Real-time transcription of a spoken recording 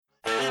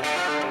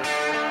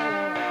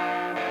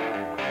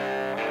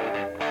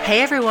Hey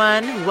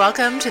everyone,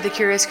 welcome to the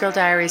Curious Girl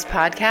Diaries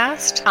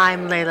podcast.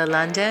 I'm Layla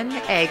London,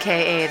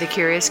 aka The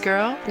Curious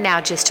Girl. Now,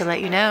 just to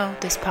let you know,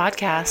 this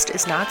podcast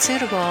is not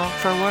suitable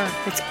for work.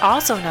 It's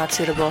also not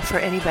suitable for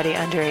anybody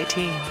under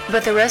 18.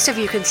 But the rest of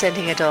you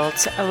consenting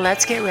adults,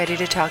 let's get ready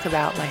to talk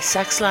about my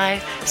sex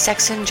life,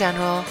 sex in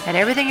general, and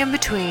everything in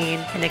between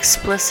in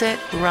explicit,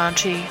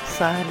 raunchy,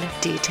 fun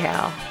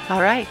detail.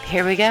 All right,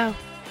 here we go.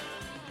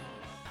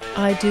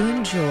 I do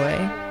enjoy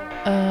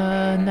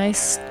a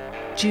nice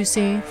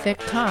juicy, thick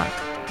cock.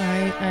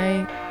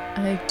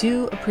 I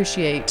do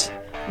appreciate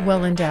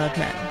well-endowed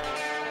men.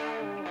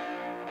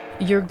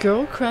 Your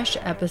girl crush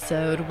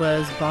episode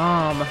was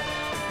bomb.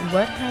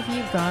 What have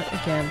you got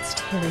against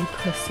hairy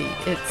pussy?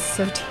 It's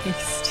so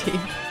tasty.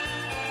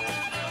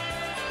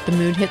 The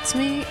mood hits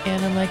me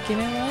and I'm like, you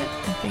know what?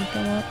 I think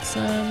I want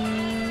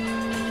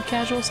some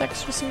casual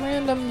sex with some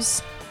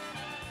randoms.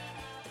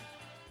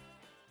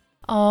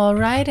 All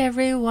right,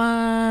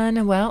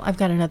 everyone. Well, I've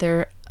got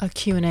a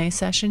Q&A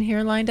session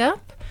here lined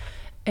up.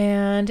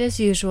 And as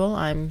usual,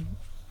 I'm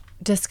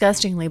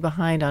disgustingly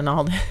behind on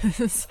all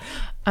this.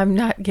 I'm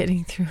not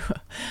getting through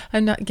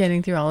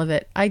all of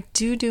it. I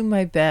do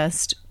my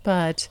best,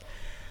 but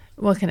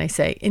what can I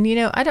say? And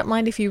I don't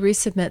mind if you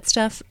resubmit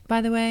stuff, by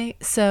the way.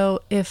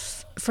 So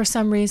if for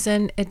some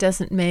reason it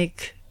doesn't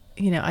make,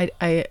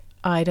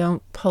 I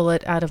don't pull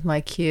it out of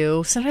my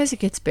queue. Sometimes it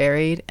gets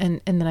buried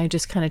and then I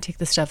just kind of take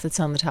the stuff that's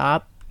on the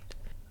top.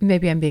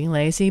 Maybe I'm being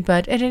lazy,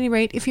 but at any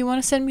rate, if you want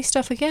to send me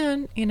stuff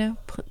again,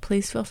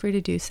 please feel free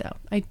to do so.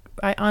 I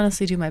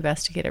honestly do my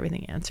best to get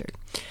everything answered.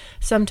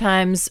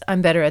 Sometimes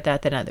I'm better at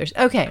that than others.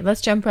 Okay,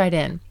 let's jump right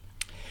in.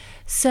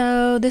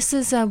 So this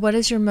is, what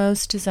is your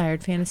most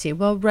desired fantasy?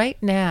 Well,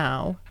 right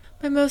now,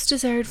 my most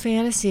desired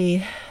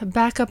fantasy,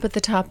 back up at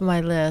the top of my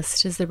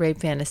list, is the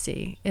rape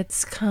fantasy.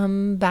 It's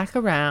come back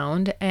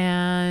around,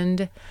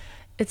 and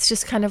it's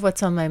just kind of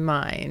what's on my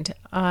mind.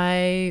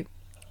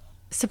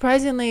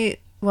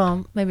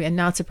 Well, maybe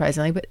not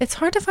surprisingly, but it's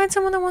hard to find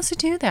someone that wants to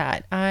do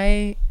that.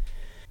 I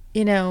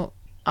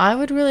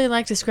would really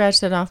like to scratch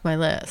that off my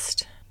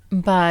list,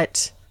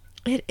 but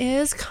it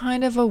is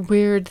kind of a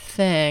weird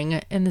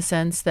thing in the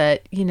sense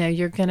that,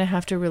 you're going to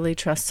have to really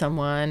trust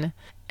someone.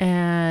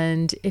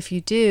 And if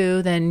you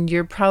do, then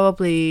you're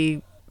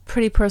probably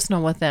pretty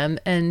personal with them,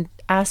 and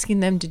asking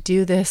them to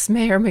do this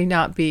may or may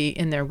not be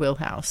in their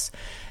wheelhouse.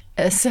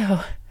 So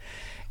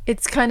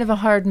it's kind of a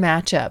hard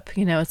matchup.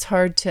 It's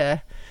hard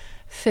to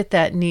fit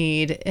that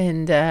need,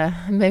 and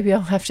maybe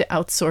I'll have to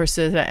outsource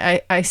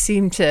it. I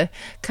seem to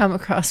come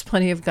across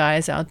plenty of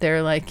guys out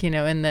there, like,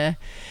 on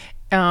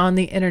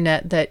the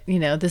internet that,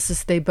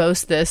 they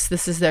boast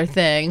this is their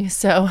thing.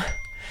 So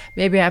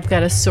maybe I've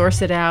got to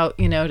source it out,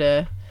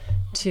 anyway,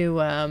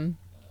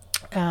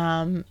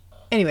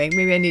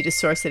 maybe I need to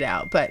source it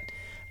out, but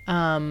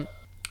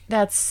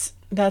that's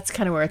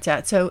kind of where it's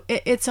at. So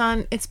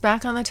it's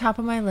back on the top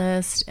of my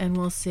list, and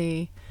we'll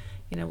see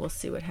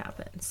what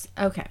happens.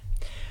 Okay.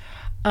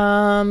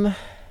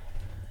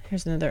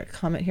 Here's another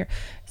comment here.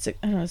 I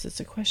don't know, is this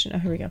a question? Oh,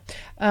 here we go.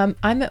 I'm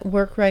at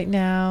work right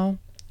now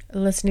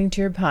listening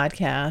to your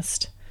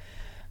podcast.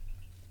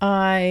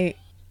 I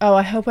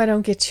hope I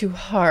don't get too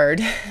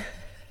hard.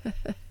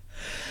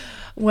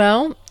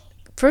 Well,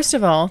 first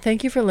of all,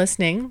 thank you for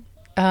listening.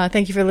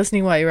 Thank you for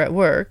listening while you're at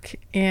work.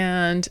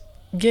 And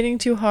getting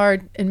too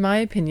hard, in my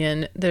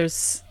opinion,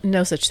 there's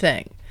no such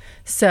thing.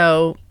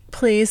 So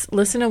please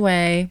listen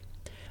away.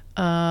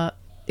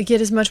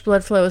 Get as much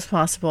blood flow as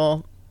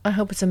possible. I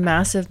hope it's a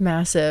massive,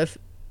 massive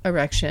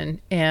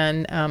erection.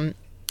 And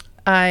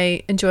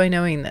I enjoy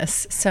knowing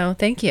this. So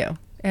thank you.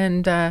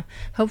 And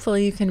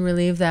hopefully you can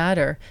relieve that,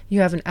 or you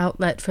have an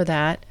outlet for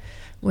that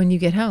when you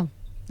get home.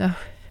 Oh,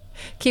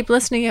 keep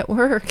listening at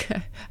work.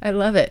 I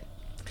love it.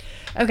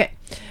 Okay.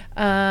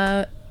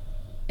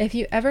 If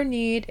you ever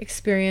need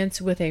experience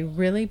with a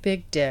really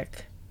big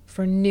dick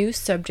for new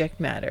subject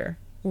matter,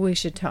 we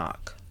should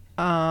talk.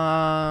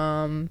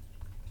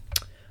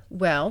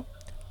 Well,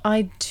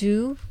 I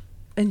do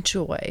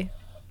enjoy,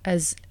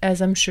 as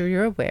I'm sure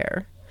you're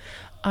aware,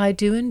 I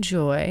do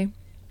enjoy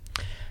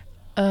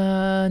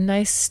a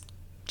nice,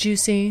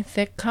 juicy,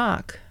 thick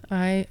cock.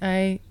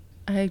 I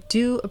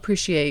do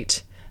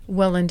appreciate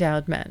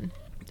well-endowed men.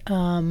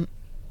 Whether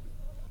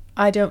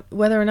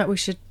or not we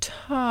should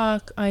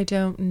talk, I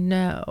don't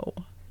know,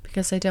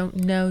 because I don't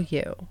know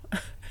you.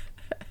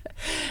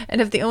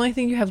 And if the only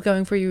thing you have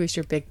going for you is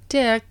your big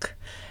dick,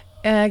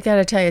 I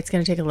gotta tell you, it's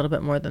going to take a little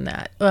bit more than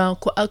that. Well,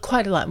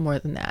 quite a lot more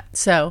than that.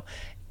 So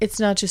it's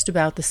not just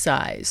about the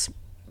size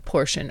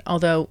portion.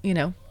 Although,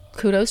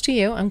 kudos to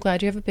you. I'm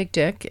glad you have a big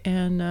dick.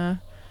 And,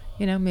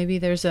 maybe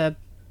there's a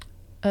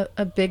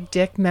big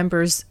dick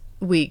members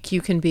week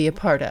you can be a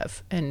part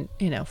of and,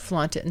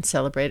 flaunt it and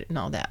celebrate it and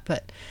all that.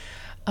 But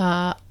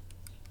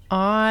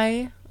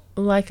I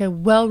like a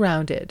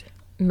well-rounded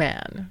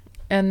man.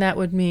 And that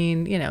would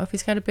mean, if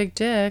he's got a big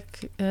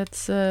dick,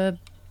 that's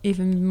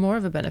even more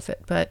of a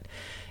benefit, but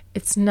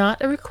it's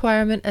not a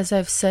requirement. As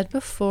I've said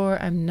before,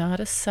 I'm not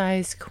a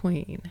size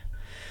queen.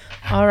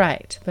 All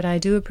right, but I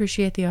do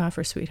appreciate the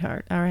offer,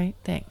 sweetheart. All right,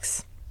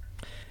 thanks.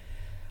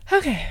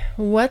 Okay,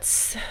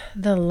 what's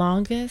the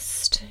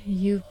longest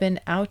you've been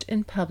out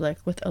in public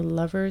with a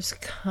lover's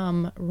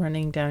cum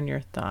running down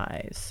your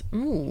thighs?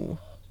 Ooh,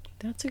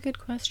 that's a good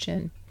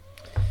question.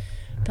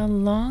 The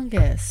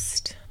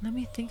longest. Let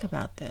me think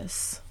about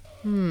this.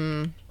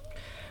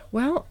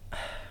 Well,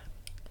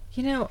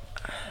 you know,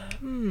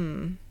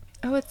 oh,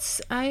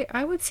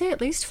 I would say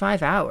at least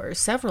 5 hours,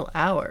 several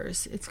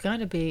hours. It's got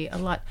to be a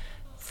lot.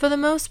 For the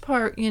most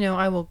part,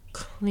 I will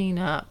clean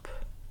up,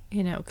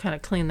 kind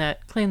of clean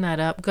that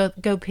up,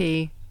 go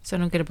pee so I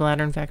don't get a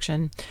bladder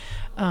infection.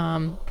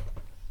 I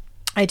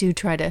do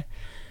try to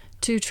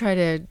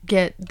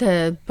get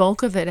the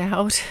bulk of it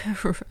out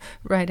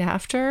right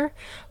after,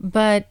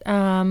 but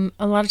a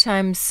lot of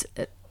times,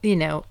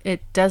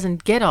 it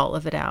doesn't get all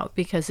of it out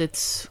because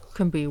it's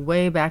can be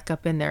way back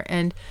up in there,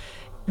 and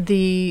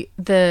the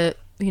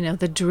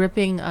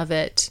dripping of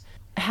it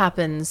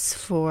happens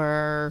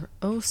for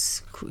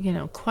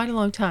quite a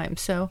long time.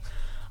 So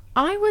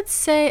I would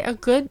say a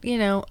good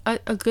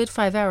a good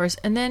 5 hours,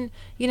 and then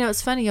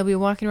it's funny, you'll be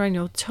walking around,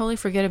 you'll totally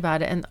forget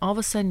about it, and all of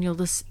a sudden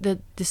this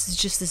is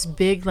just this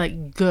big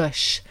like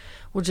gush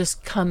will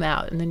just come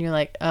out, and then you're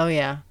like, oh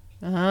yeah,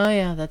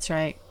 that's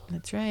right,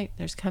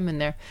 there's cum in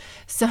there.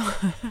 So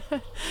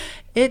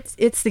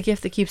it's the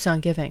gift that keeps on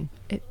giving.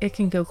 It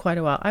can go quite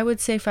a while. I would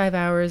say 5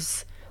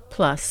 hours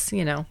plus,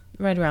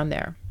 right around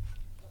there.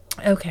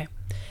 Okay.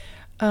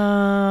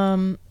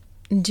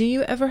 Do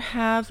you ever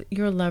have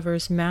your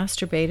lovers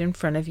masturbate in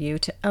front of you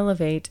to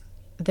elevate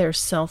their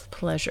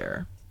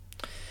self-pleasure?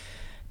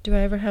 Do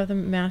I ever have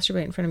them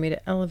masturbate in front of me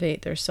to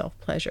elevate their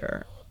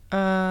self-pleasure?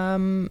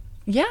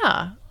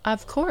 Yeah,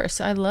 of course.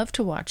 I love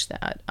to watch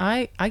that.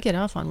 I get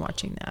off on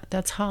watching that.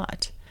 That's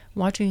hot.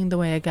 Watching the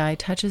way a guy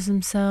touches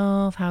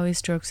himself, how he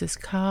strokes his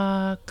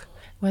cock,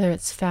 whether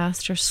it's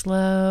fast or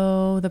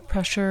slow, the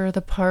pressure,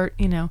 the part,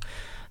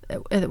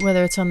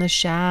 whether it's on the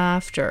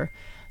shaft or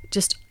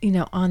just,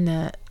 on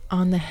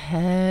the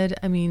head.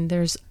 I mean,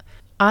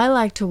 I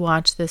like to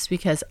watch this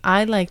because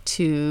I like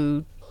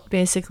to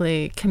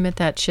basically commit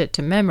that shit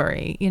to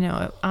memory.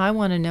 I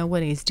want to know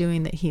what he's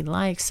doing that he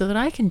likes so that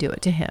I can do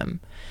it to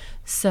him.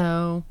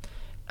 So,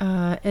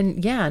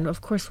 and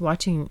of course,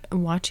 watching a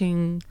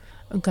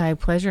guy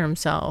pleasure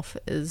himself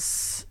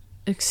is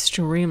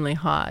extremely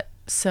hot.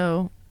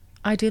 So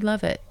I do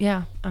love it.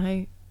 Yeah,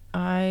 I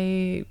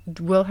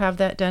will have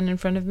that done in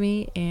front of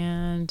me,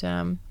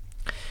 and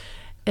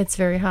it's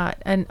very hot.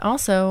 And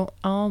also,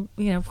 I'll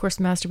of course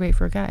masturbate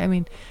for a guy. I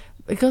mean,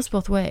 it goes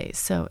both ways.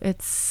 So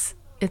it's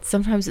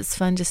sometimes it's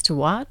fun just to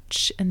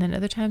watch, and then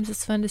other times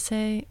it's fun to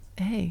say,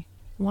 hey,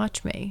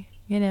 watch me,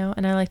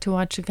 and I like to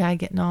watch a guy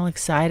getting all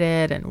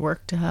excited and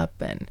worked up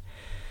and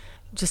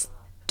just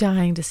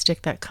dying to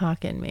stick that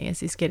cock in me as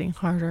he's getting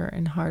harder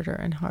and harder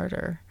and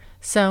harder.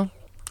 So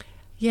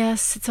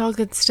yes, it's all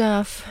good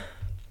stuff.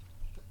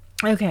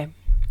 Okay.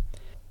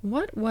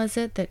 What was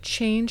it that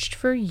changed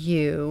for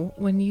you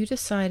when you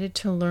decided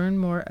to learn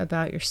more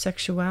about your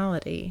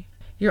sexuality?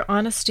 Your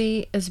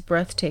honesty is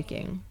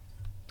breathtaking.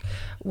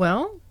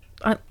 Well,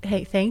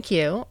 hey, thank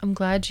you. I'm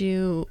glad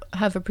you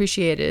have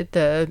appreciated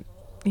the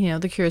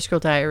Curious Girl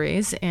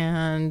Diaries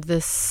and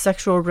this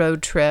sexual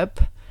road trip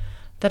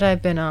that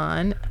I've been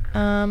on.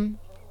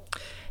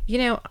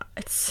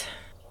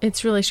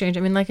 It's really strange.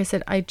 I mean, like I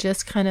said, it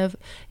just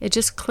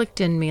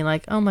clicked in me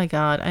like, oh my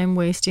God, I'm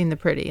wasting the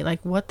pretty. Like,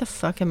 what the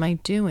fuck am I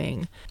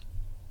doing?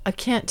 I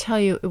can't tell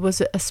you it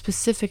was a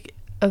specific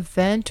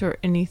event or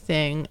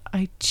anything.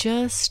 I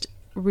just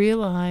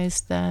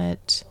realized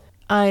that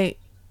I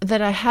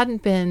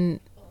hadn't been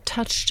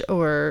touched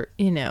or,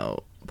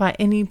 by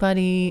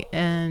anybody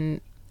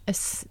and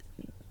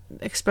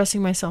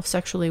expressing myself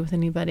sexually with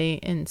anybody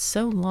in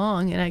so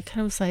long. And I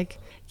kind of was like,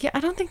 yeah, I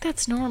don't think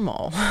that's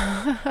normal.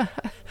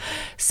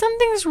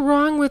 Something's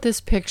wrong with this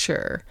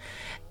picture.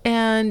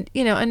 And,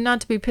 and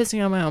not to be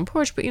pissing on my own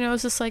porch, but,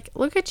 it's just like,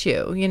 look at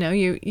you,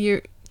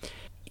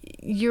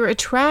 you're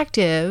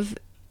attractive,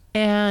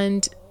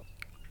 and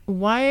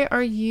why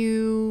are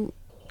you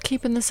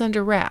keeping this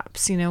under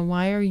wraps?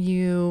 Why are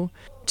you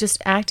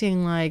just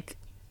acting like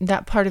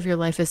that part of your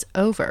life is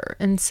over?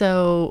 And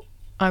so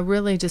I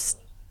really just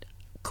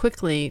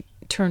quickly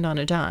turned on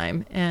a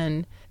dime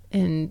and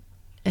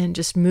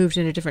just moved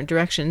in a different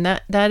direction.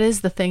 That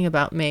is the thing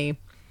about me.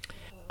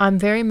 I'm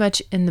very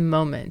much in the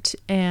moment,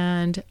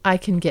 and I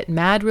can get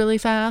mad really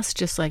fast,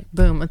 just like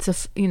boom, it's a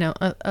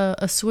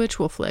switch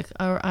will flick,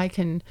 or I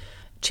can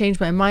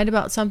change my mind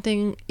about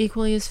something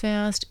equally as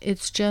fast.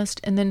 It's just,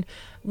 and then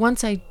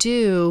once I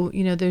do,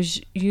 there's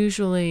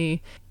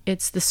usually,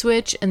 it's the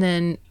switch and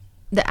then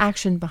the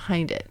action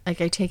behind it.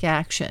 Like I take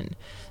action.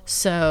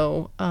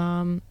 So,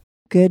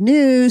 good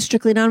news.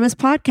 Strictly Anonymous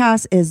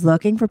Podcast is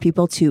looking for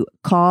people to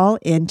call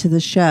into the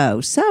show.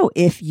 So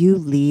if you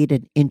lead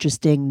an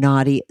interesting,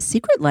 naughty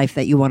secret life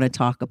that you want to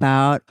talk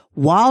about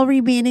while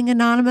remaining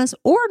anonymous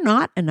or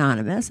not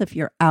anonymous, if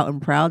you're out and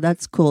proud,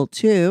 that's cool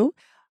too.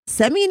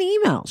 Send me an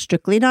email,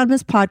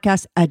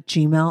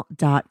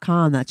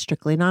 strictlyanonymouspodcast@gmail.com. That's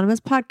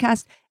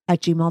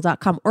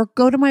strictlyanonymouspodcast@gmail.com. Or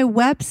go to my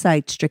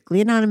website,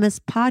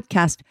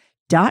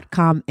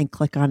 strictlyanonymouspodcast.com, and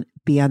click on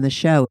be on the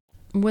show.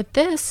 With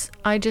this,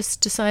 I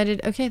just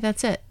decided, okay,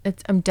 that's it.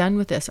 I'm done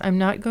with this. I'm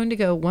not going to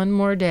go one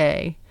more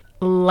day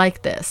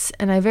like this.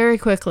 And I very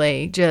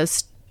quickly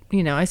just,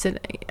 I said,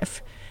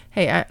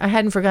 hey, I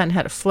hadn't forgotten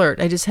how to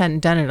flirt. I just hadn't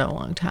done it in a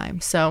long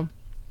time. So,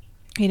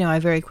 I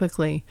very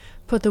quickly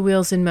put the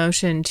wheels in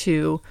motion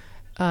to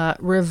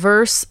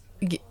reverse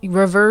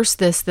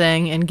this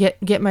thing and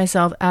get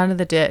myself out of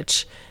the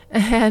ditch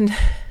and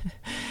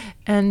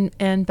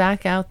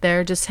back out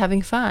there just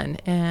having fun.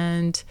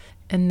 And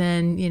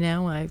then,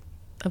 I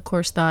of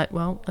course thought,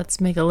 well, let's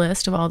make a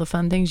list of all the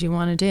fun things you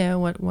want to do.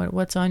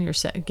 What's on your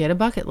set? Get a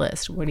bucket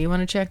list. What do you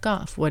want to check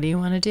off? What do you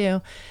want to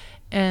do?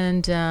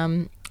 And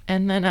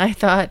then I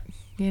thought,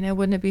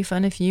 wouldn't it be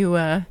fun if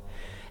you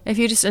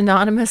just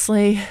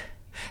anonymously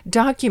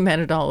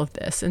documented all of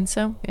this? And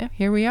so, yeah,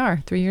 here we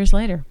are 3 years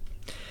later.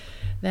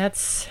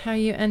 That's how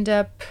you end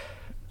up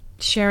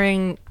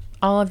sharing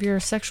all of your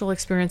sexual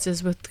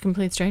experiences with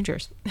complete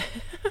strangers.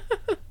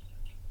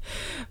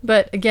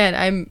 But again,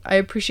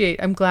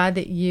 I'm glad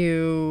that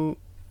you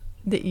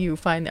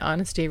find the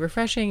honesty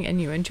refreshing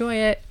and you enjoy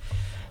it.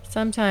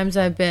 Sometimes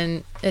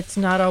it's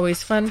not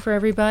always fun for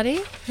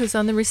everybody who's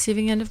on the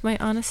receiving end of my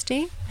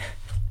honesty,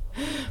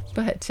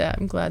 but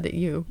I'm glad that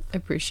you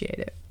appreciate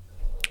it.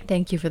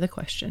 Thank you for the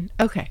question.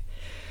 Okay.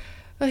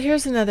 Well,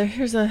 here's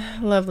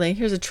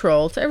a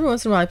troll. So every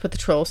once in a while I put the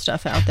troll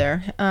stuff out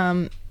there.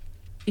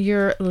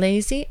 You're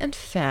lazy and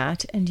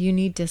fat and you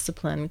need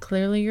discipline.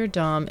 Clearly your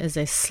dom is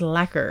a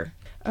slacker.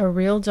 A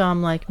real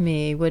dom like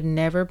me would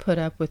never put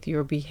up with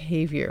your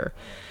behavior.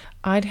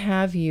 I'd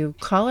have you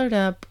collared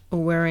up,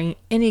 wearing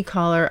any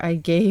collar I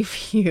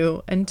gave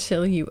you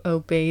until you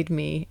obeyed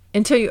my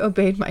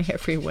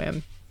every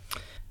whim.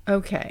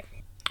 Okay,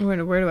 where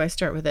do I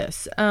start with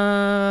this?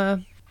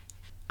 I'll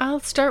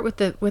start with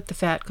the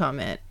fat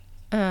comment.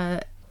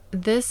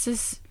 This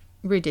is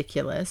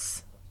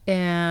ridiculous,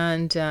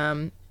 and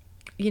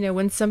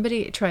when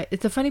somebody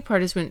the funny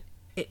part is when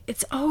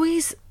it's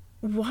always.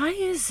 Why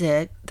is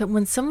it that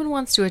when someone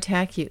wants to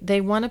attack you, they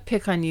want to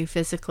pick on you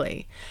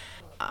physically?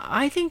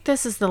 I think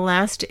this is the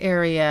last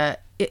area.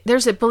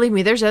 Believe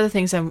me, there's other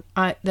things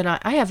I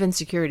have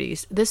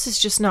insecurities. This is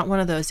just not one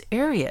of those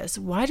areas.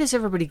 Why does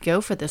everybody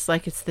go for this?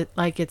 Like it's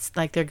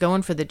like they're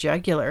going for the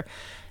jugular.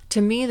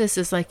 To me, this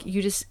is like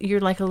you're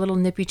like a little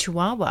nippy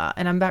chihuahua,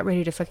 and I'm about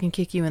ready to fucking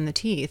kick you in the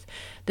teeth.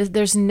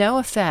 There's no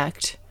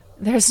effect.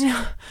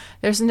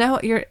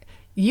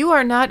 You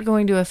are not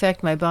going to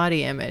affect my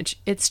body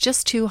image. It's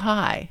just too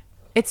high.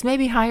 It's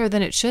maybe higher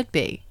than it should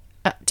be.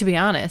 To be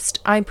honest,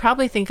 I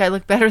probably think I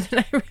look better than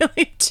I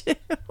really do.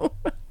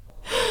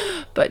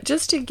 But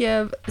just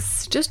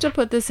to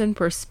put this in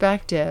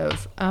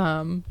perspective,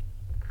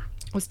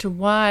 as to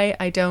why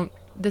I don't,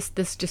 this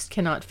just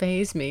cannot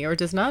faze me or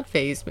does not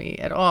faze me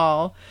at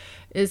all,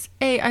 is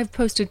I've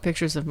posted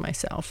pictures of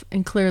myself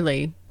and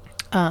clearly,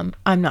 I'm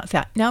not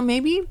fat. Now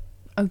maybe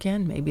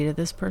to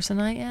this person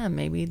I am.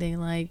 Maybe they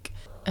like,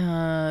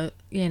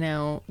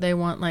 they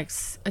want like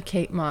a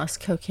Kate Moss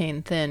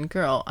cocaine thin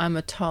girl. I'm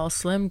a tall,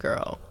 slim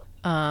girl.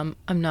 I'm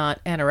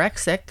not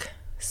anorexic,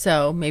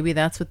 so maybe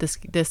that's what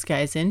this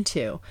guy's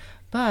into.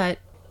 But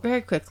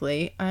very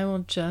quickly, I will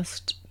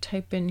just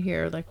type in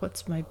here, like,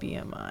 what's my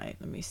BMI?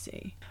 Let me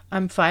see.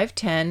 I'm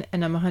 5'10",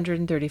 and I'm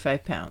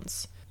 135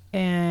 pounds.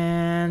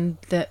 And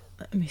let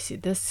me see,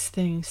 this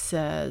thing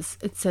says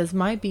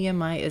my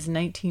BMI is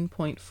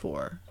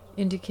 19.4.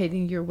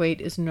 Indicating your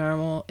weight is in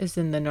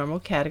the normal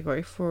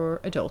category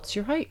for adults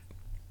your height.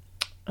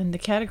 And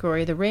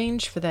the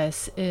range for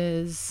this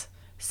is,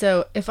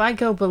 so if I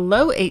go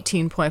below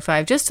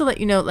 18.5, just to let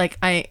you know, like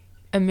I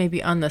am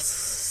maybe on the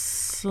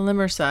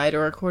slimmer side,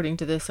 or according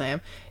to this I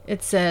am,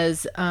 it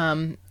says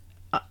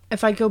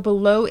if I go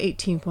below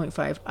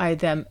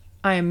 18.5,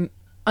 I'm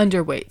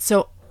underweight.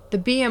 So the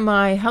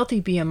BMI,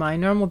 healthy BMI,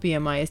 normal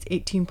BMI is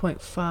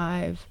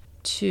 18.5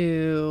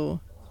 to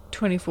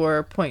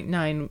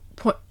 24.9.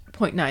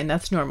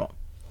 That's normal.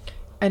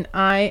 And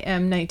I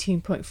am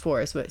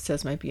 19.4 is what it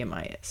says my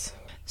BMI is.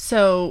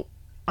 So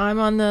I'm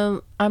on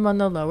the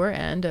lower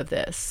end of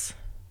this.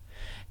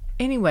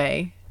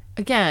 Anyway,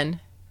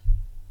 again,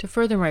 to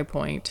further my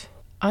point,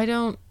 I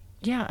mean,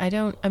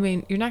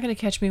 you're not going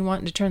to catch me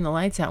wanting to turn the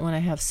lights out when I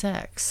have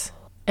sex.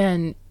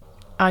 And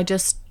I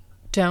just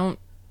don't,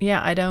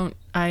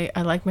 I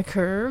like my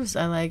curves.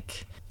 I've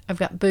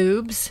got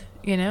boobs,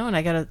 and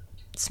I got a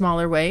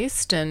smaller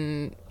waist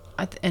and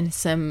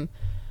some,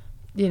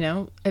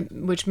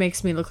 which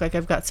makes me look like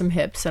I've got some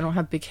hips. I don't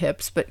have big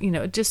hips, but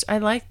I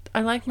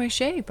like my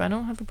shape. I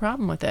don't have a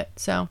problem with it.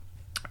 So,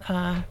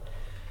 I'll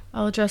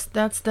address,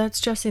 that's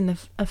addressing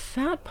a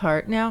fat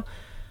part. Now,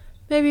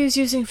 maybe he's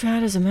using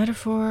fat as a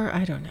metaphor.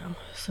 I don't know,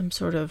 some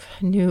sort of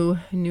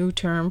new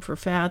term for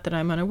fat that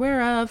I'm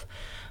unaware of.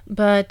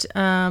 But,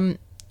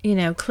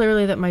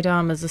 clearly that my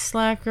dom is a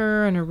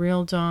slacker and a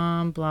real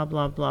dom, blah,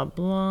 blah, blah,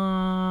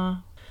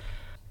 blah.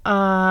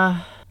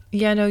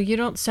 Yeah, no, you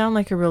don't sound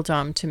like a real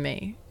dom to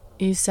me.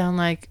 You sound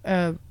like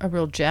a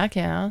real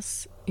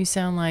jackass. You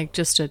sound like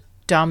just a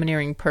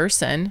domineering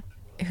person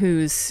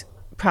who's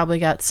probably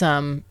got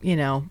some,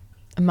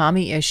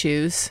 mommy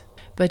issues,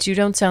 but you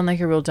don't sound like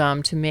a real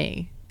dom to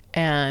me.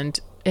 And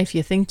if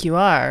you think you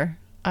are,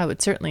 I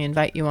would certainly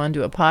invite you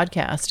onto a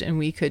podcast and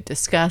we could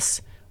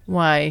discuss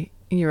why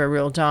you're a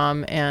real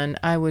dom, and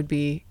I would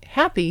be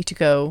happy to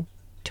go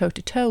toe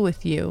to toe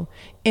with you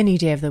any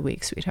day of the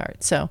week,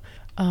 sweetheart. So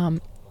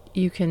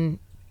you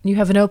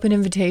have an open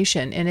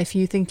invitation, and if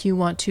you think you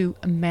want to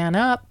man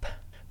up,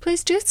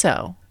 please do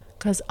so,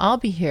 because I'll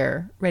be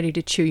here ready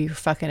to chew your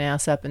fucking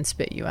ass up and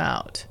spit you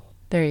out.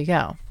 There you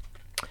go.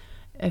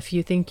 If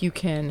you think you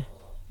can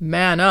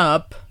man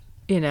up,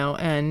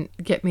 and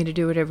get me to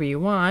do whatever you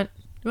want,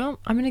 well,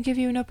 I'm going to give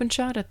you an open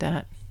shot at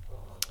that.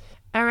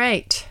 All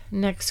right,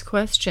 next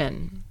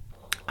question.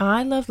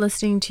 I love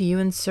listening to you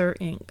and Sir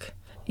Ink.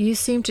 You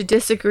seem to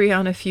disagree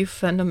on a few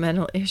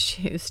fundamental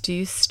issues. Do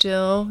you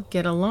still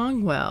get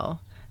along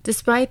well?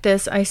 Despite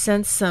this, I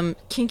sense some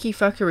kinky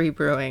fuckery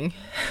brewing.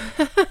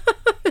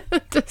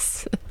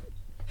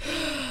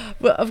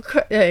 Well, of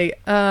course,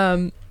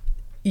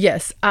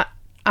 yes,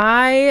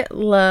 I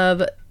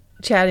love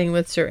chatting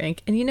with Sir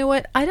Ink. And you know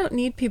what? I don't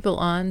need people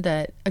on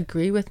that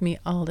agree with me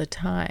all the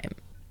time.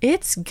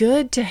 It's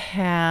good to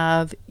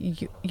have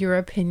your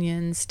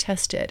opinions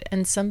tested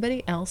and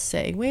somebody else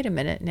say, wait a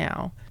minute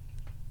now,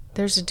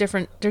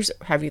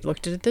 have you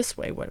looked at it this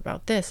way? What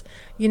about this?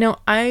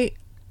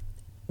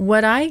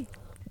 What I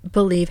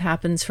believe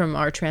happens from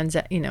our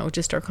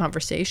just our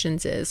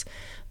conversations is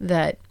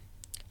that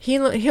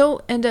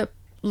he'll end up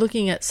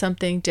looking at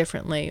something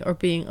differently or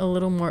being a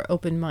little more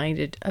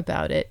open-minded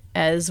about it,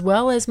 as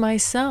well as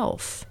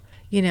myself,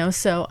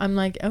 so I'm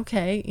like,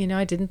 okay,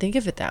 I didn't think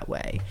of it that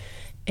way.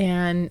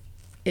 And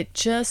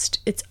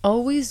it's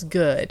always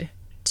good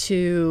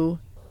to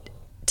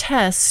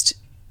test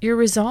your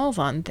resolve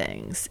on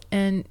things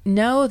and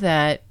know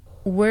that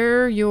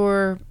whatever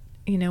you're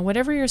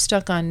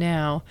stuck on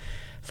now,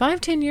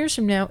 5-10 years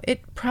from now,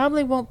 it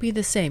probably won't be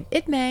the same.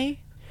 It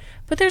may,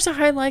 but there's a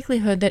high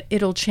likelihood that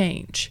it'll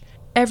change.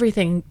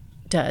 Everything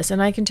does.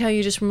 And I can tell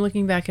you just from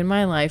looking back in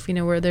my life,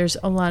 where there's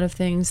a lot of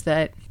things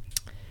that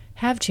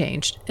have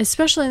changed,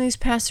 especially in these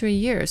past 3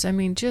 years. I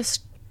mean,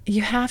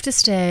 you have to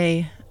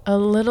stay a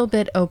little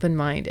bit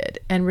open-minded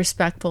and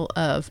respectful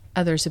of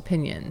others'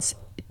 opinions.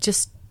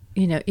 Just,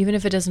 even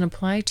if it doesn't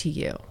apply to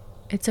you,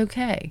 it's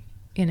okay.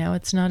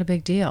 It's not a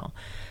big deal.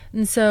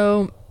 And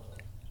so,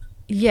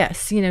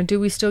 yes, do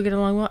we still get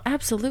along well?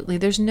 Absolutely.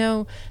 There's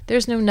no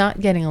not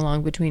getting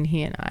along between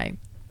he and I.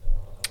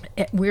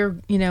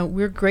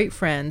 We're great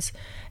friends,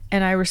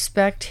 and I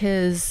respect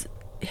his,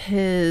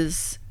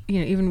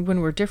 even when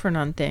we're different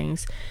on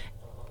things.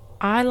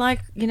 I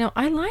like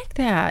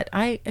that.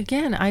 I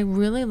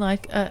really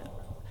like,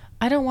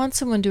 I don't want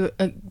someone to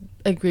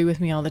agree with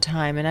me all the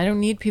time, and I don't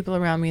need people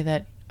around me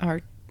that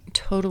are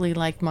totally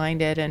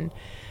like-minded and,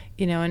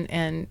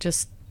 and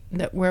just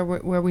that where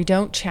we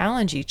don't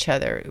challenge each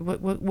other.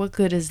 What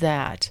good is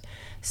that?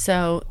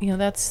 So,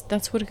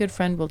 that's what a good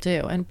friend will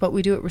do, but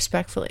we do it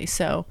respectfully.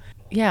 So,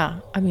 yeah,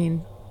 I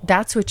mean,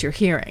 that's what you're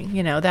hearing.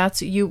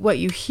 What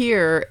you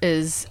hear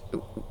is,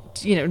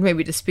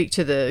 maybe to speak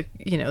to the,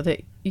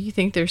 that you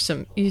think there's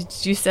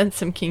you sense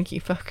some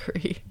kinky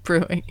fuckery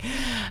brewing.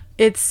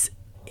 It's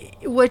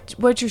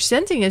what you're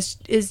sensing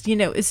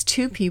is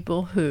two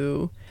people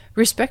who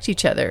respect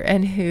each other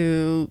and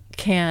who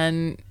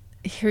can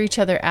hear each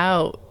other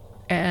out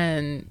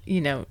and,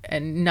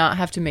 and not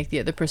have to make the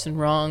other person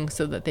wrong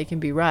so that they can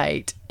be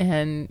right.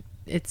 And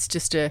it's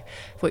just I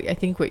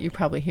think what you're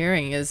probably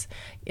hearing is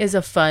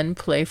a fun,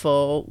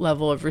 playful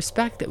level of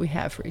respect that we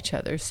have for each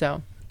other.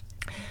 So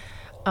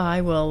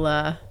I will,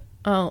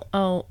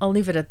 I'll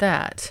leave it at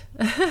that.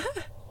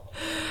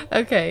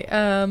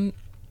 Okay.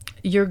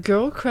 Your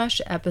girl crush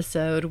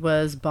episode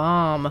was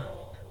bomb.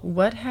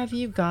 What have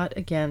you got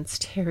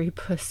against hairy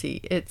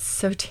pussy? It's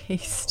so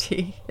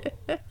tasty.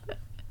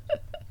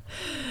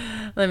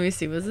 Let me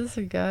see. Was this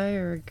a guy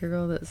or a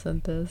girl that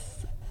sent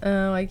this?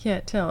 Oh, I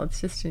can't tell.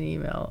 It's just an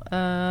email.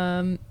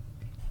 I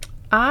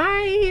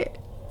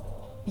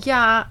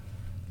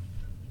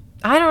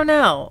don't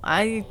know.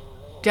 I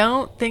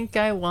don't think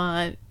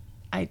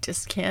I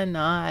just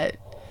cannot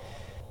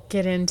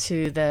get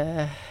into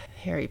the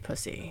hairy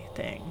pussy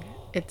thing.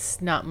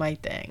 It's not my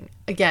thing.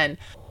 Again,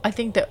 I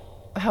think that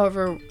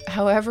however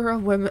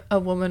a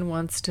woman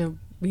wants to,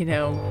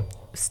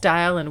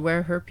 style and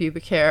wear her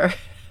pubic hair,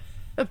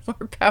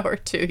 more power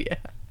to you.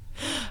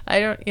 I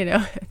don't,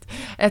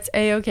 it's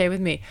A-okay with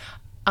me.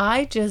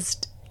 I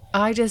just,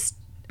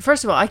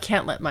 first of all,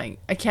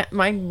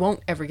 mine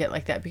won't ever get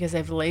like that because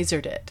I've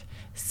lasered it.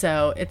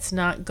 So it's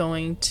not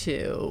going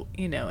to,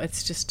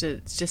 it's just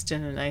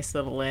in a nice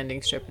little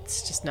landing strip.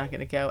 It's just not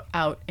going to go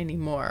out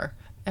anymore.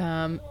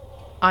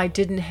 I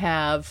didn't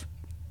have,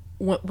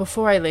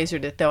 before I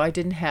lasered it though, I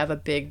didn't have a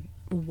big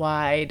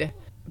wide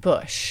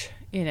bush.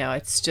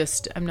 It's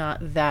just, I'm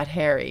not that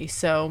hairy.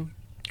 So,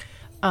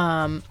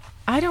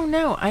 I don't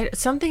know.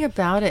 Something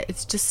about it,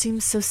 it just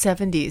seems so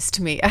 70s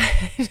to me.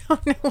 I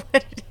don't know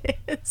what it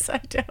is.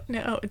 I don't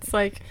know. It's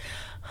like,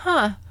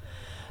 huh.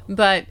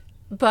 But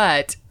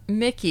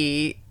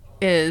Mickey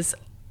is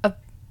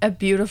a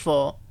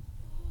beautiful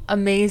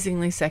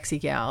amazingly sexy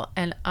gal.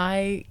 And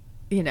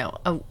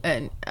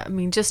and I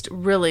mean, just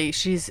really,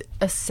 she's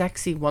a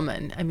sexy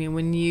woman. I mean,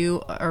 when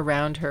you are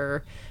around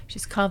her,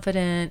 she's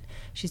confident,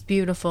 she's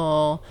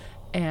beautiful,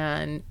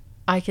 and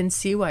I can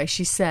see why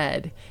she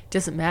said,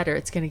 doesn't matter,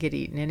 it's going to get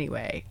eaten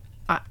anyway.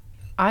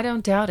 I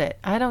don't doubt it.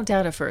 I don't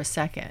doubt it for a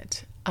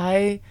second.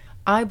 I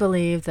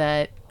believe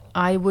that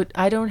I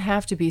don't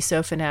have to be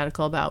so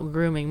fanatical about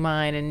grooming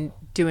mine and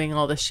doing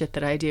all the shit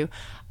that I do.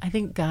 I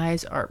think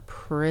guys are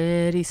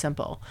pretty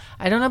simple.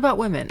 I don't know about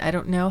women. I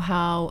don't know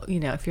how,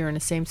 if you're in a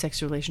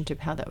same-sex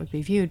relationship, how that would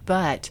be viewed.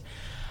 But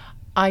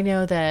I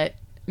know that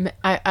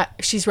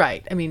she's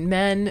right. I mean,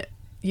 men,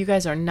 you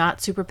guys are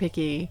not super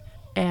picky.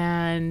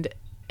 And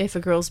if a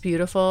girl's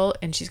beautiful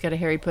and she's got a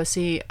hairy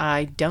pussy,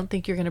 I don't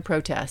think you're going to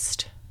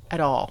protest at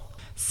all.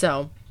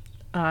 So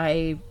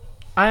I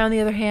on the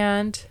other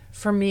hand,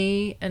 for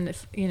me, and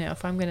if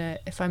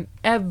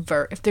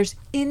there's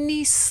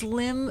any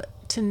slim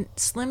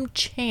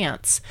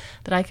chance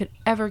that I could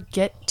ever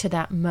get to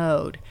that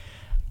mode,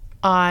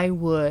 I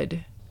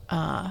would,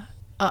 I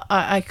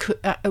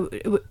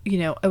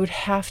would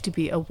have to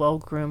be a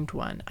well-groomed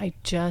one. I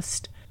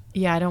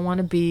don't want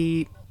to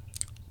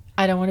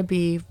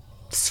be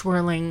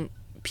swirling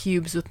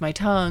pubes with my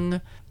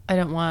tongue. I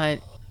don't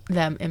want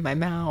them in my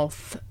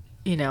mouth,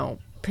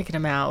 picking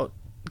them out,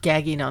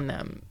 gagging on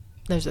them.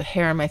 There's a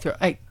hair in my throat.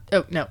 I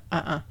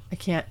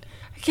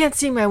can't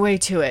see my way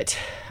to it.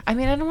 I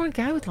mean, I don't want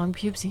a guy with long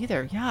pubes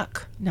either.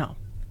 Yuck. No.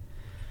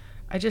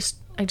 I just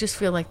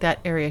feel like that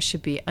area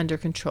should be under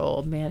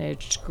control,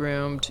 managed,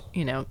 groomed,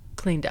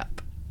 cleaned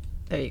up.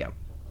 There you go.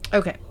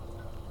 Okay.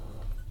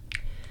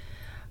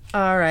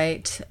 All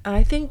right.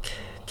 I think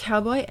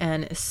Cowboy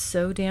N is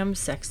so damn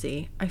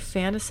sexy. I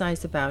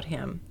fantasize about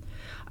him.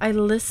 I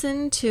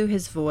listen to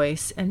his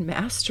voice and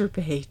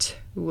masturbate.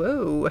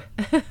 Whoa.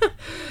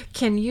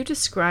 Can you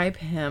describe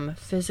him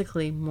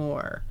physically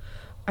more?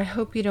 I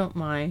hope you don't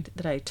mind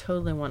that I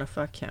totally want to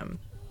fuck him.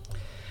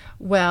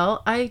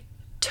 Well, I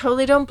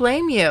totally don't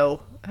blame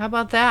you. How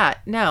about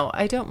that? No,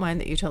 I don't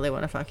mind that you totally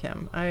want to fuck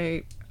him.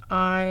 I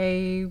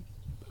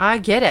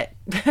get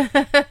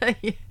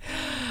it.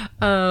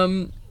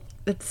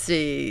 Let's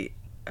see.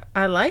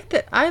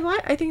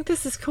 I think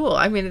this is cool.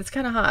 I mean, it's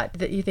kind of hot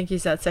that you think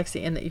he's that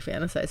sexy and that you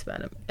fantasize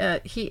about him.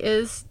 He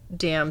is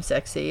damn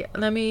sexy.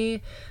 Let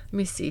me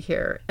see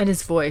here. And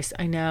his voice,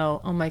 I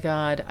know. Oh my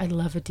God. I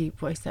love a deep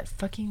voice. That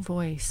fucking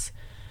voice.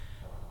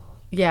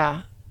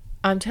 Yeah.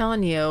 I'm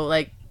telling you,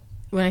 like,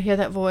 when I hear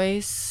that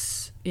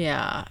voice,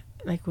 yeah.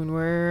 Like when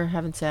we're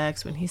having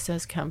sex, when he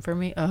says, come for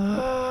me.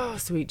 Oh,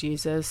 sweet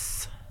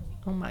Jesus.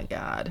 Oh my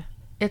God.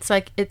 It's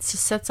like, it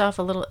just sets off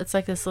it's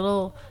like this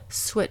little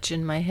switch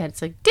in my head.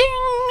 It's like,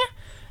 ding!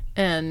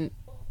 And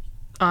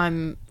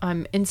I'm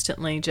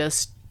instantly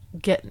just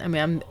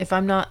if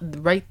I'm not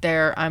right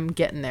there, I'm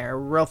getting there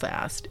real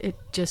fast. It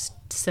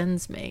just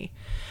sends me.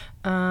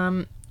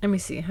 Let me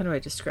see. How do I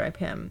describe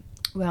him?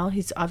 Well,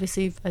 he's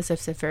obviously, as I've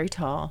said, very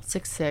tall,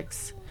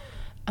 6'6".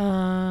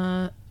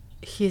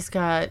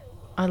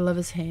 I love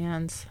his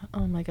hands.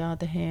 Oh my God,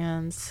 the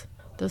hands.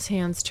 Those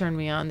hands turn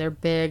me on. They're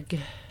big.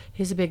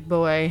 He's a big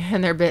boy,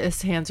 and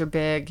his hands are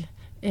big,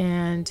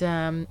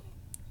 and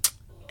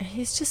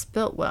he's just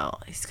built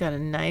well. He's got a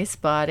nice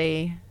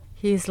body.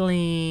 He's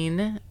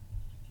lean,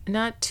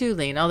 not too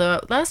lean.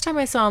 Although last time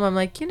I saw him, I'm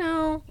like, you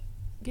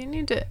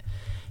need to.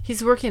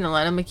 He's working a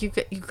lot. I'm like, you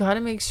got to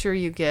make sure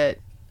you get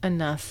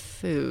enough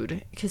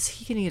food because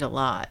he can eat a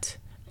lot.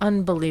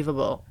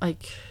 Unbelievable,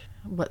 like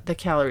what the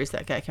calories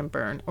that guy can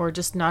burn, or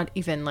just not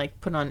even like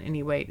put on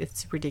any weight.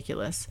 It's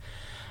ridiculous.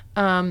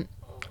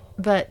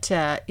 But,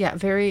 yeah,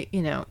 very,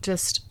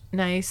 just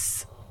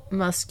nice,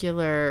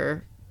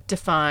 muscular,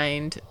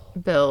 defined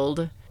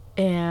build,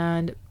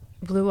 and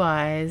blue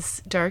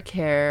eyes, dark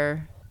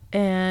hair,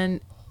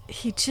 and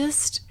he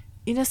just,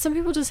 some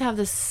people just have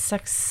this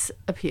sex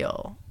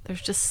appeal.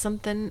 There's just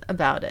something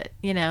about it,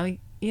 you know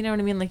what I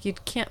mean? Like, you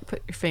can't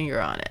put your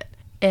finger on it.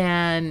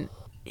 And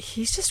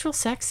he's just real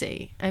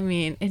sexy. I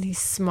mean, and he's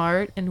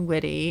smart and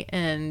witty,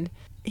 and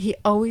he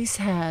always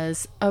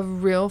has a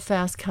real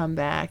fast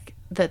comeback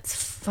that's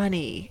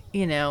funny,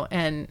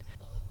 and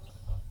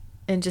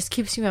just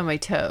keeps me on my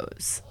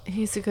toes.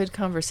 He's a good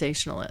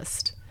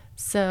conversationalist.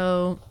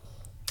 So,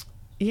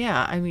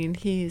 yeah, I mean,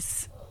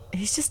 he's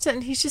just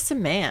a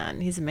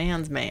man. He's a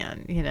man's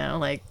man,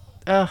 like,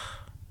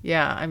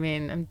 yeah, I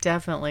mean, I'm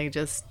definitely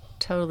just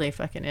totally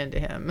fucking into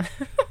him.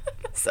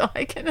 So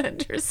I can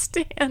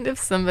understand if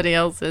somebody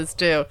else is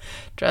too.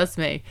 Trust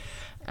me.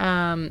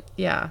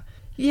 Yeah.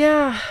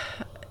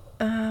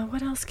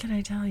 What else can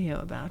I tell you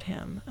about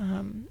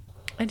him?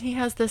 And he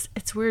has this,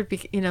 it's weird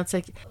because, it's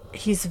like,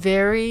 he's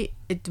very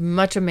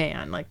much a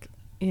man, like,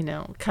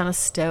 kind of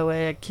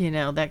stoic,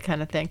 that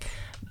kind of thing.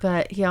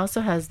 But he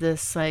also has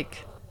this,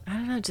 like, I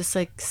don't know, just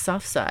like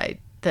soft side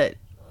that,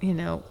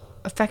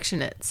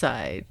 affectionate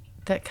side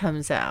that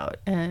comes out.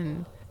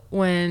 And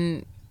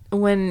when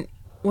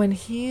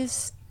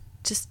he's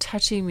just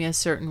touching me a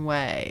certain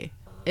way,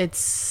 it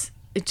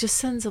just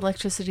sends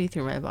electricity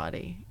through my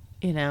body.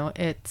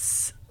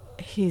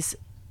 He's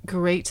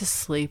great to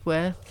sleep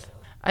with.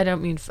 I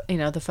don't mean,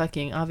 the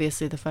fucking,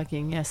 obviously the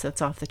fucking, yes,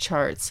 that's off the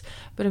charts.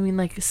 But I mean,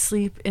 like,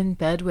 sleep in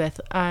bed with.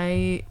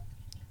 I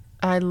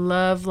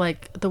love,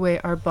 like, the way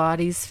our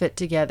bodies fit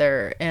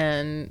together,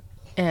 and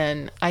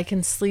I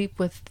can sleep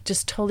with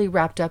just totally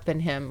wrapped up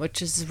in him,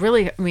 which is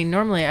really, I mean,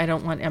 normally I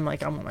want my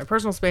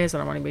personal space. I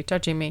don't want anybody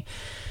touching me.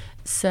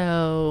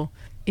 So,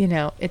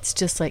 it's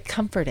just like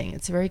comforting.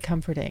 It's very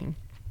comforting.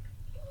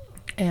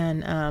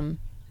 And,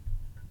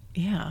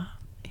 yeah,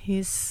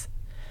 he's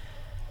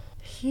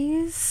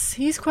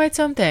quite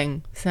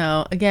something.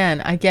 So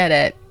again, I get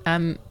it.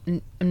 I'm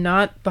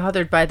not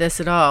bothered by this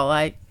at all.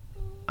 I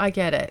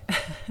get it.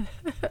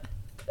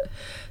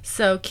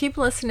 So keep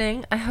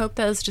listening. I hope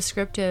those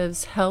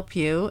descriptives help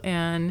you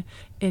and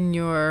in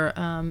your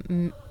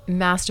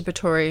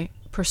masturbatory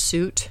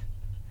pursuit.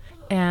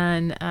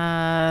 And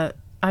I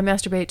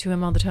masturbate to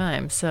him all the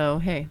time. So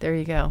hey, there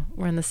you go.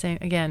 We're in the same.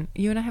 Again,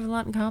 you and I have a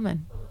lot in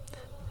common.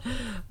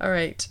 All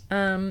right.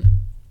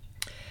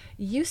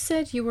 You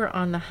said you were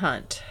on the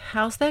hunt.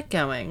 How's that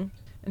going?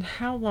 And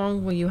how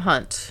long will you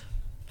hunt?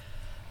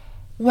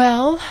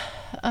 Well,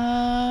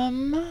 I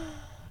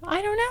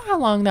don't know how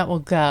long that will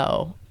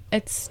go.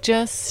 It's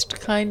just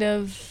kind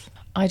of,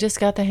 I just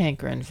got the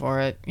hankering for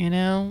it,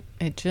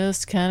 It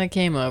just kind of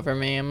came over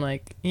me. I'm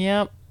like,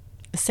 yep.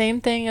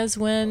 Same thing as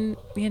when,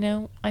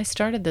 I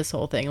started this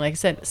whole thing. Like I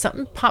said,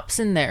 something pops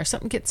in there,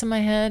 something gets in my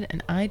head,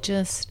 and I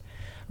just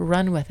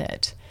run with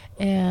it.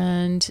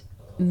 And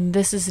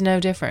this is no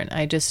different.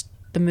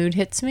 The mood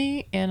hits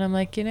me, and I'm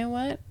like, you know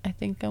what? I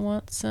think I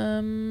want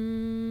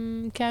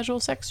some casual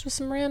sex with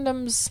some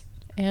randoms.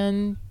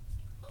 And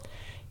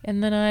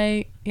then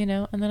I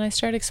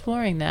start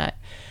exploring that.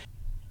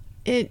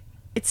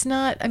 It's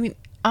not, I mean,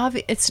 I'll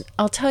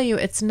tell you,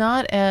 is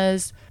it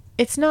as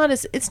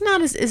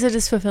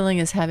fulfilling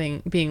as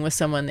being with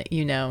someone that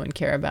you know and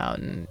care about,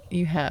 and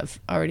you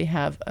already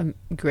have a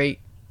great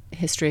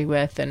history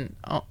with, and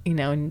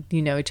and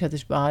you know each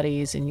other's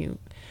bodies, and you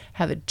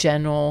have a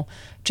general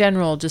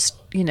just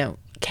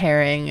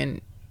caring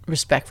and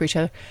respect for each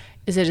other.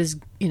 Is it as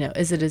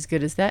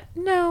good as that?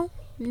 No,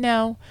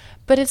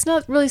 but it's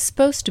not really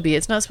supposed to be.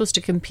 It's not supposed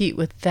to compete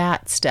with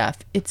that stuff.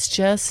 It's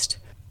just,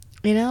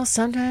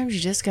 sometimes you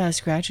just gotta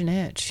scratch an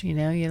itch. You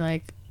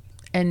like,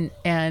 and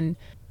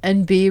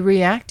be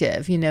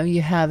reactive.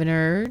 You have an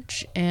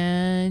urge,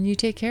 and you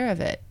take care of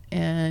it,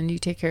 and you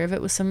take care of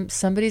it with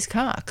somebody's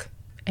cock,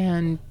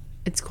 and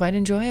it's quite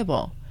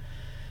enjoyable.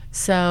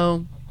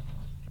 So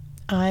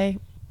I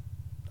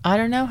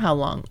don't know how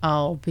long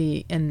I'll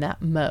be in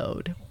that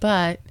mode,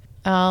 but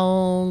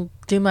I'll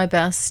do my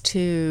best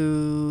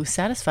to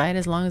satisfy it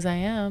as long as I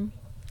am.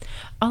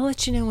 I'll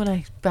let you know when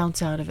I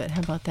bounce out of it.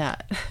 How about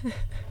that?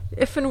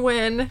 If and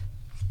when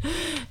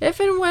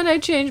I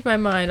change my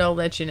mind, I'll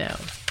let you know.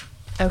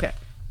 Okay.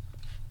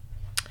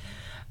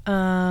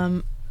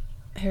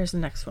 Here's the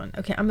next one.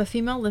 Okay, I'm a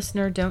female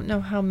listener. Don't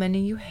know how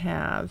many you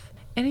have.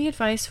 Any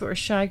advice for a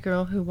shy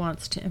girl who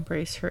wants to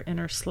embrace her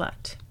inner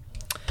slut?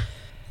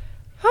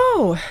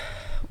 Oh,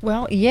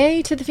 well,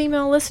 yay to the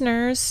female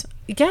listeners.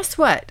 Guess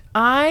what?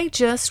 I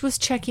just was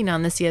checking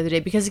on this the other day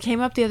because it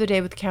came up the other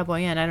day with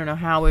Cowboy N. I don't know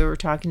how we were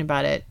talking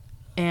about it.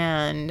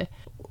 And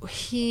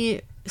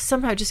he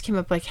somehow just came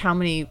up like how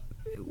many,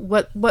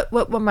 what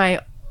my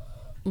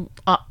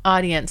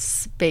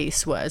audience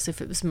base was,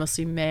 if it was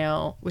mostly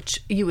male,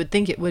 which you would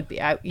think it would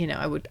be. I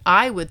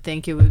would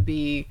think it would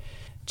be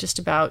just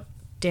about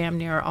damn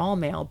near all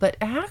male, but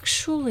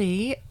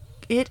actually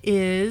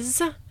it's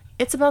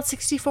about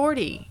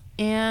 60-40.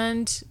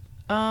 And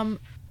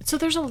so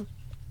there's a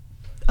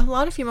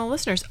lot of female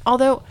listeners,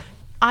 although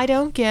I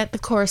don't get the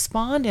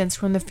correspondence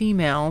from the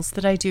females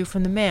that I do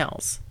from the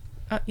males,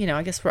 I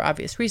guess for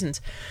obvious reasons.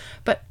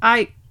 But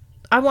I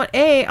want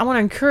to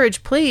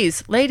encourage,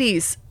 please,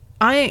 ladies,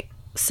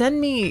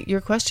 send me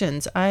your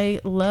questions. I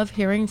love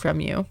hearing from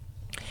you.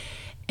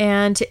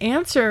 And to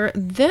answer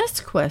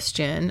this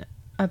question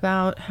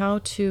about how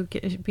to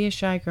be a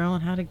shy girl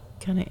and how to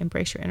kind of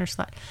embrace your inner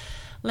slut,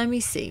 let me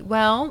see.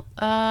 Well,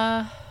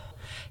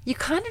 you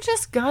kind of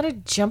just got to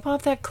jump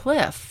off that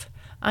cliff.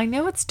 I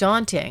know it's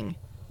daunting,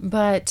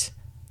 but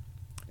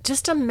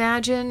just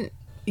imagine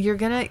you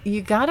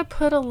got to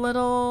put a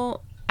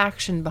little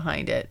action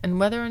behind it. And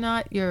whether or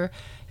not you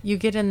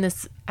get in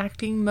this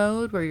acting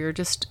mode where you're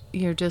just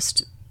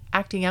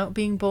acting out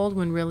being bold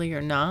when really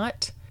you're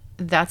not,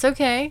 that's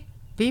okay.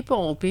 Be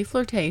bold, be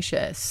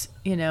flirtatious,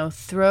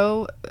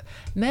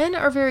 men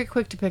are very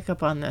quick to pick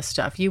up on this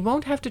stuff. You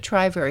won't have to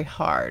try very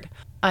hard.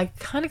 I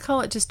kind of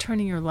call it just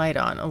turning your light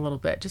on a little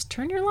bit. Just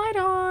turn your light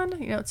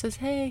on. It says,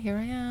 hey, here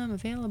I am,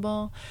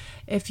 available.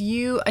 I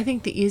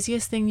think the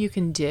easiest thing you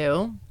can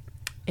do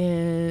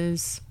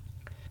is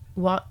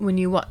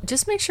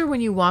just make sure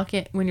when you're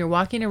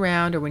walking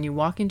around or when you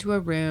walk into a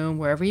room,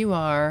 wherever you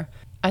are,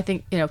 I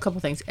think, a couple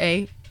things.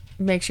 A,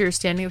 make sure you're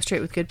standing up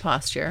straight with good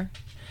posture.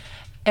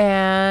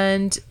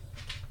 And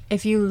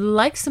if you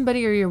like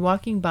somebody or you're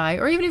walking by,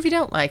 or even if you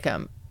don't like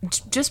them,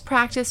 just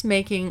practice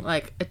making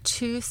like a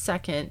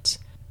 2-second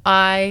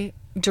eye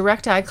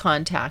direct eye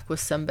contact with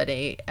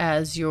somebody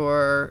as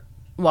you're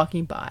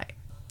walking by.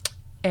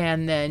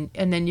 And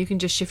then you can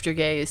just shift your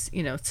gaze,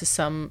 to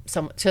some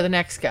to the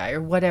next guy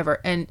or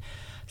whatever. And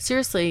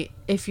seriously,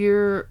 if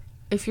you're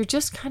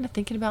just kind of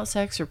thinking about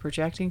sex or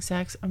projecting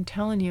sex, I'm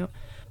telling you,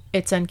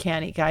 it's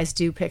uncanny. Guys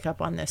do pick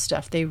up on this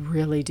stuff. They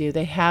really do.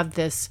 They have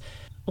this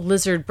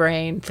lizard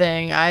brain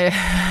thing.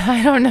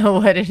 I don't know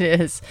what it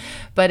is,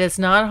 but it's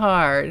not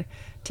hard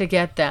to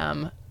get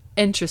them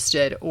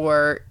interested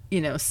or,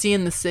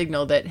 seeing the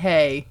signal that,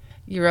 hey,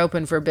 you're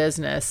open for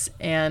business.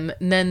 And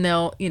then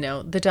they'll,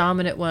 the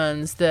dominant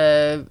ones,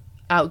 the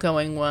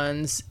outgoing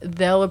ones,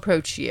 they'll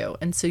approach you.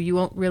 And so you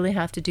won't really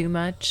have to do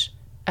much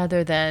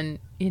other than,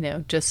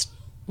 just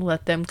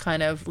let them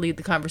kind of lead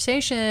the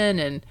conversation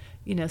and,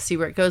 see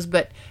where it goes.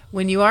 But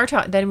when you are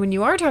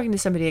talking to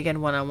somebody again,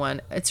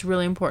 one-on-one, it's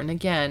really important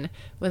again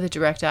with a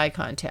direct eye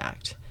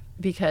contact,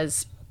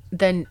 because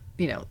then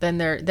you're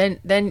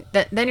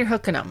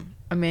hooking them.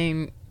 I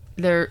mean,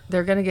 they're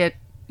going to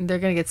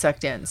get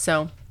sucked in.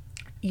 So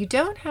you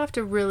don't have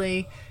to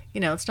really,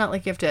 it's not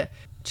like you have to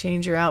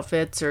change your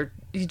outfits or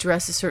you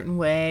dress a certain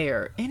way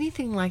or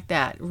anything like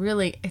that.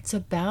 Really, it's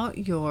about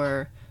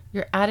your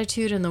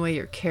attitude and the way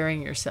you're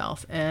carrying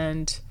yourself.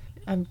 And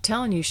I'm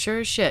telling you, sure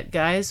as shit,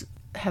 guys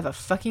have a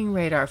fucking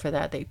radar for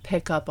that. They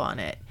pick up on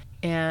it.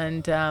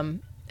 And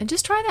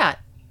just try that.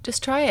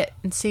 Just try it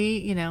and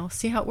see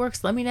how it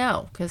works. Let me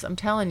know, because I'm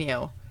telling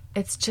you,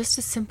 it's just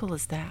as simple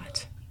as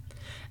that.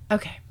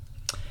 Okay.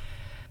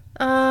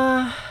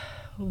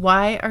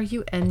 Why are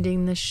you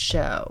ending the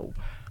show?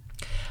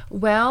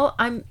 Well,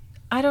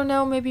 I don't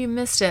know, maybe you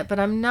missed it, but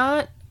I'm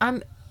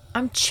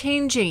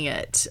changing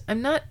it.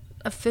 I'm not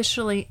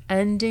officially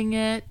ending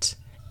it.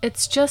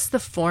 It's just the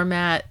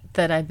format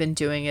that I've been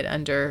doing it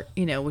under,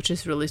 which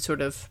is really sort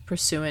of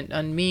pursuant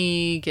on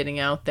me getting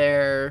out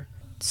there,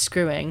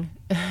 screwing,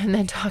 and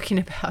then talking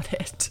about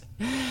it.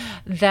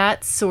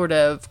 That's sort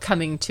of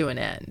coming to an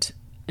end.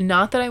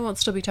 Not that I won't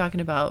still be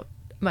talking about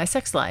my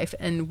sex life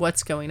and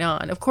what's going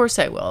on. Of course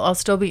I will. I'll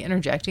still be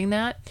interjecting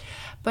that,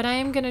 but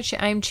I'm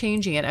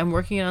changing it. I'm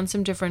working on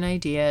some different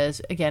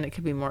ideas. Again, it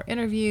could be more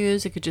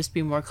interviews. It could just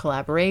be more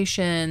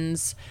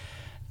collaborations,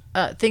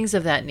 things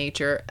of that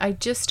nature. I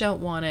just don't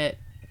want it.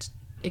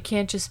 It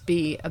can't just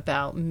be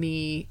about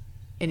me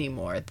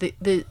anymore.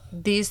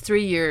 These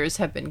 3 years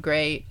have been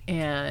great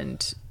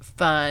and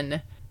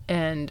fun.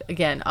 And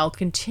again, I'll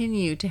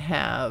continue to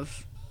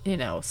have,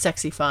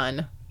 sexy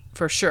fun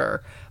for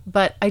sure.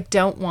 But I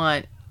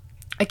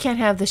can't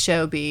have the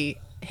show be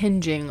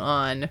hinging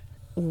on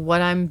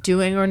what I'm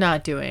doing or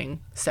not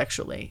doing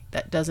sexually.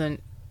 It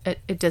doesn't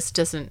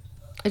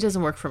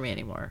work for me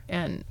anymore.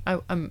 And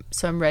I'm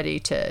ready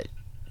to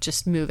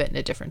just move it in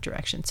a different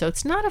direction. So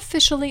it's not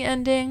officially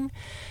ending.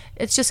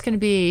 It's just going to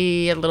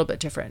be a little bit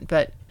different,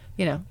 but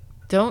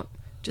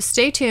just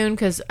stay tuned,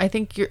 because I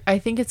think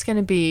it's going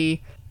to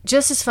be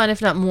just as fun,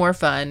 if not more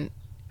fun,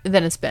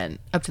 than it's been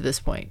up to this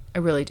point. I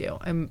really do.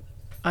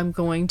 I'm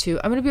going to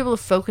be able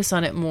to focus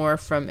on it more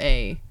from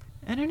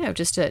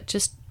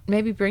just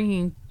maybe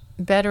bringing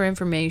better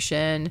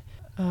information,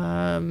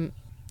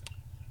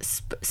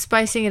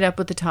 spicing it up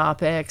with the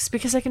topics,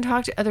 because I can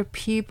talk to other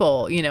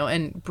people,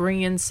 and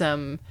bring in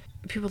some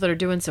people that are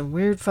doing some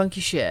weird,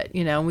 funky shit,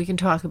 and we can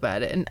talk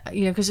about it. And,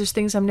 because there's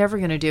things I'm never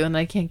going to do and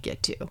I can't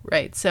get to,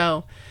 right?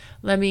 So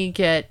let me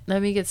get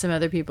some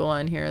other people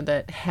on here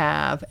that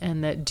have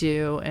and that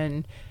do,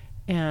 and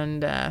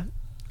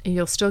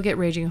you'll still get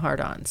raging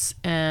hard-ons,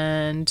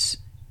 and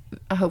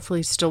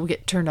hopefully still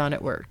get turned on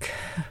at work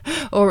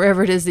or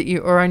wherever it is that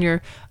or on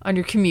your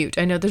commute.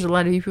 I know there's a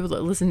lot of you people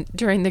that listen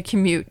during the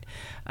commute.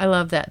 I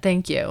love that.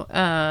 Thank you.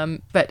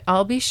 But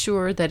I'll be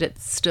sure that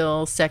it's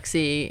still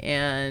sexy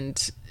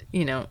and,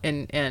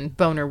 and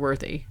boner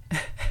worthy.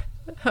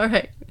 All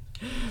right.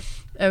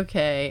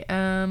 Okay.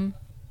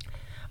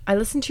 I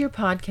listened to your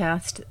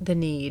podcast, The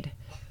Need.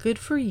 Good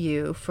for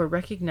you for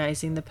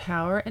recognizing the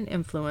power and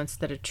influence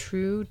that a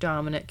true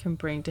dominant can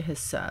bring to his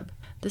sub.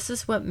 This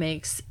is what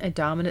makes a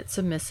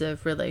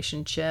dominant-submissive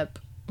relationship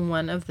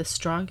one of the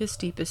strongest,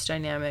 deepest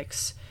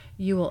dynamics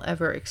you will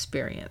ever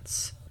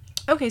experience.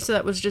 Okay, so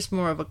that was just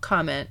more of a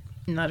comment,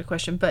 not a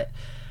question, but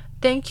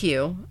thank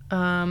you.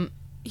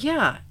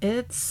 Yeah,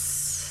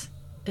 it's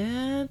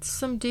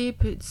some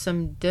deep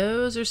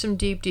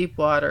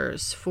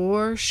waters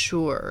for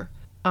sure.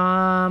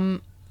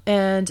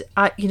 And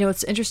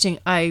it's interesting.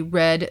 I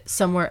read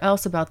somewhere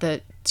else about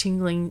the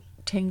tingling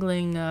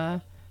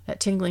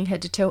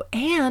head to toe.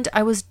 And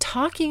I was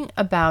talking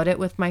about it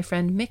with my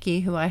friend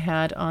Mickey, who I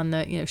had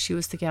on she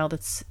was the gal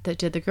that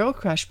did the Girl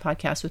Crush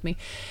podcast with me.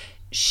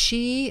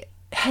 She's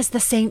had the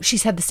same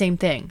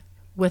thing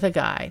with a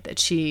guy that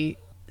she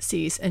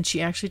sees, and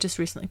she actually just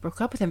recently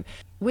broke up with him.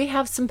 We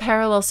have some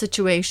parallel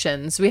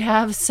situations.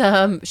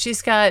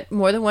 She's got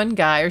more than one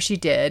guy, or she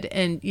did,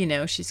 and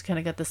she's kind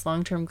of got this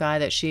long-term guy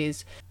that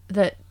she's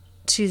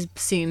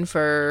seen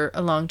for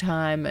a long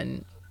time,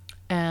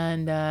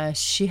 and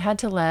she had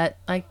to let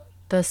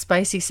the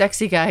spicy,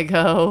 sexy guy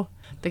go,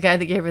 the guy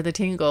that gave her the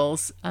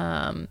tingles,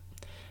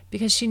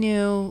 because she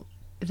knew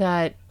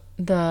that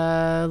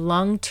the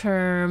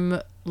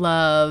long-term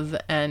love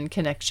and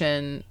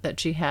connection that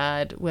she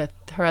had with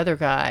her other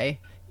guy,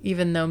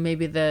 even though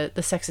maybe the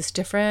sex is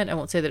different. I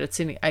won't say that it's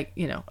any, I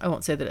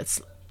won't say that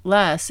it's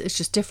less. It's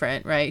just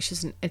different, right?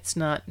 It's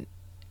not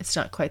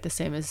quite the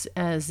same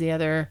as the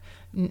other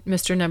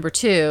Mr. Number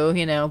Two,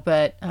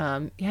 but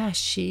yeah,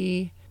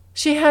 she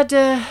had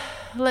to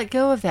let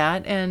go of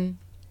that, and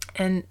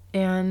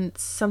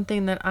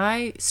something that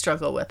I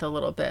struggle with a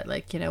little bit,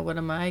 like, what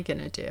am I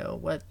gonna do?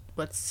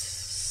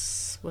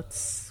 What's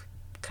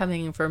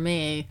coming for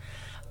me?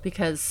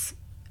 Because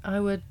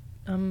I'm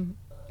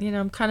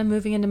kind of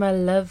moving into my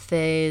love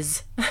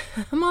phase.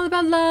 I'm all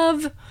about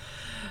love.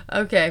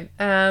 Okay.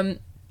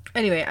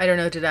 Anyway, I don't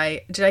know. Did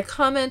I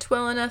comment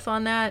well enough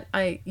on that?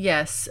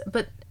 Yes,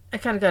 but I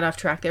kind of got off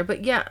track there.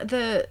 But yeah,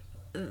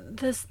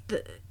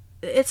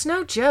 it's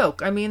no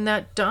joke. I mean,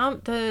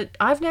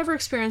 I've never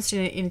experienced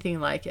anything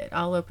like it.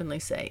 I'll openly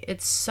say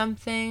it's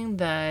something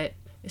that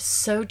is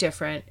so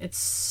different. It's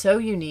so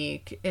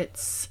unique.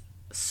 It's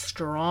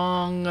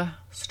strong,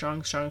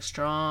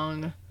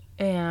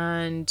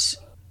 and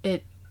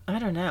I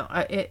don't know.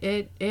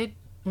 It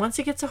once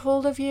it gets a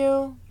hold of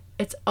you,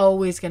 it's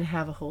always going to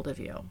have a hold of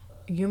you.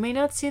 You may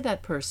not see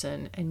that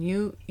person, and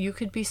you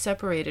could be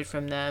separated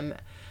from them,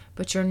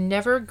 but you're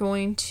never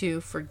going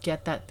to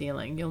forget that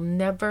feeling.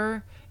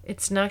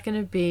 It's going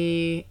to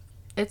be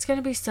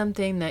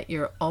something that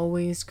you're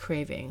always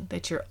craving,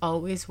 that you're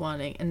always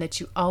wanting, and that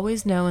you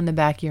always know in the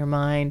back of your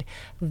mind,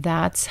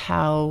 that's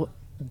how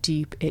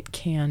deep it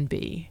can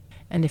be.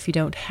 And if you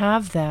don't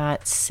have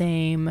that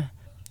same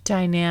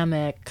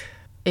dynamic,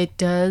 it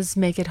does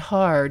make it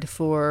hard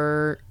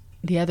for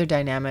the other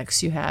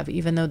dynamics you have,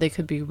 even though they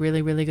could be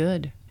really, really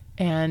good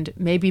and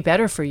maybe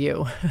better for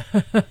you.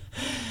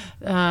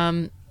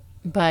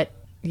 But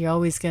you're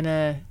always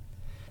gonna,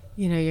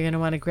 you're gonna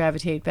want to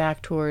gravitate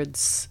back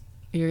towards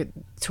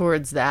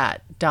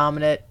that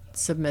dominant,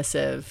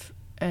 submissive,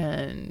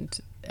 and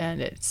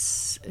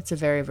it's a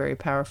very, very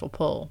powerful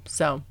pull.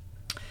 So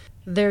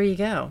there you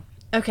go.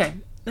 Okay.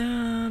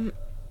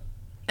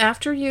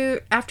 After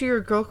your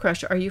girl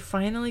crush, are you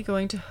finally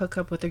going to hook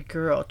up with a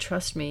girl?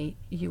 Trust me,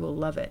 you will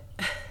love it.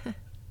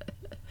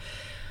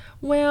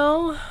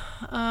 Well,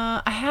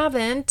 I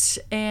haven't,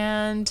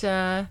 and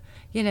I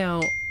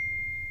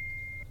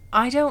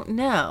don't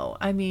know.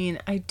 I mean,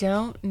 I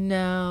don't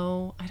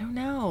know.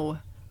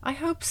 I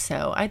hope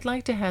so. I'd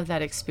like to have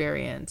that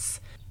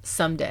experience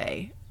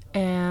someday,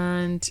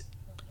 and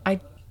I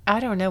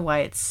don't know why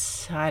I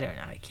don't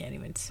know. I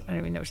don't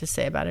even know what to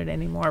say about it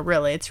anymore.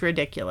 Really, it's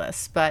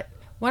ridiculous. But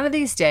one of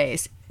these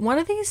days,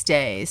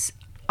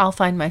 I'll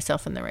find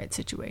myself in the right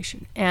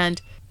situation,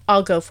 and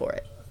I'll go for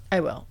it. I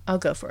will. I'll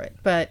go for it.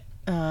 But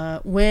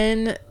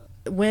when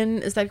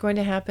is that going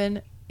to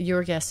happen?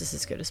 Your guess is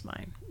as good as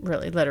mine.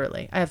 Really,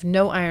 literally. I have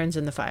no irons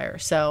in the fire.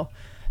 So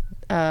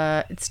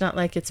it's not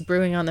like it's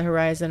brewing on the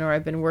horizon or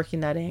I've been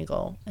working that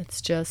angle. It's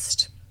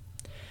just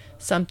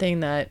something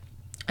that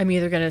I'm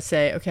either going to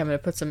say, okay, I'm going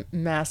to put some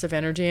massive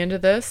energy into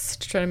this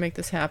to try to make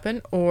this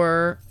happen,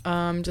 or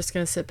I'm just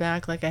going to sit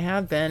back like I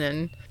have been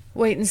and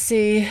wait and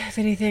see if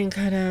anything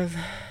kind of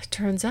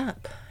turns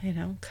up,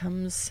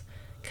 comes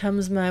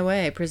my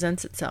way,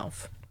 presents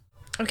itself.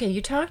 Okay,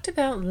 you talked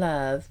about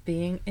love,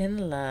 being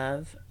in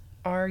love.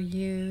 Are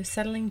you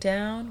settling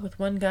down with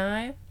one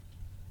guy?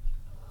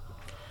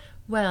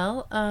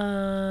 Well,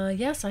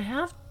 yes, I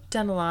have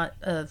done a lot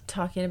of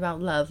talking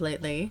about love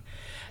lately,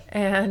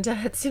 and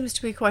it seems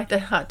to be quite the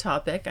hot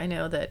topic. I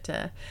know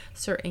that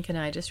Sir Ink and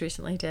I just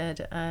recently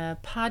did a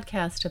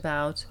podcast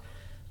about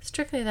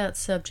strictly that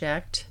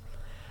subject,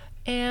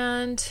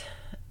 and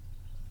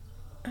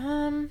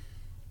am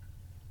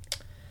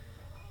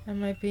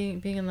I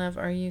being in love?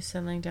 Are you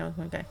settling down with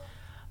one guy?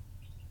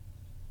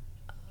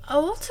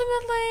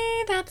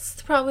 Ultimately,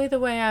 that's probably the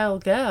way I'll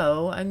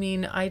go. I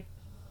mean, I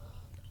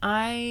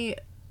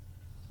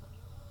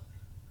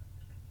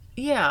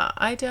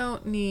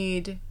don't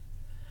need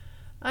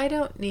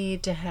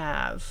to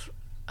have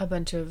a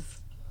bunch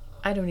of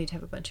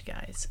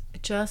guys.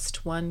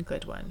 Just one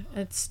good one.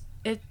 It's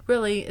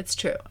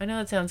true. I know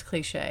that sounds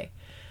cliche,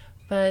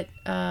 but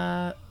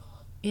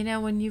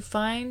when you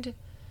find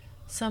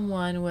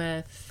someone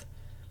with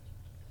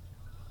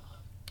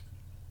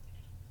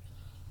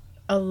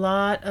a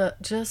lot of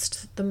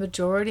just the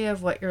majority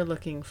of what you're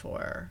looking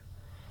for,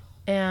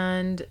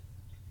 and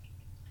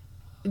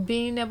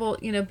being able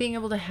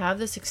to have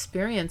this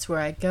experience where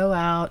I go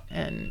out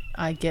and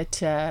I get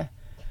to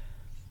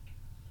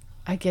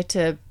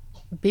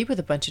be with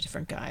a bunch of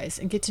different guys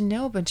and get to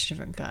know a bunch of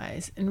different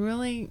guys and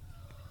really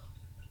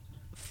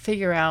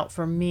figure out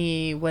for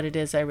me what it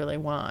is I really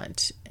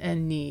want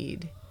and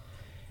need,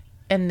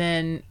 and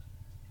then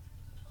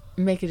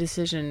make a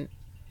decision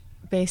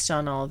based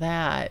on all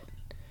that.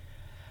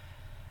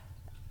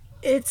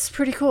 It's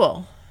pretty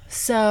cool.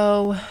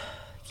 So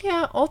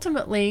yeah,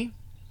 ultimately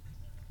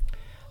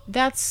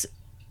that's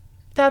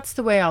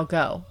the way I'll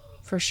go,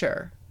 for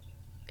sure.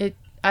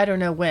 I don't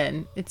know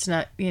when. It's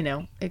not,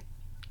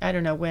 I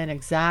don't know when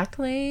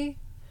exactly,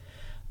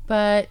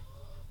 but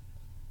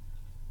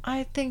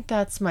I think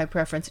that's my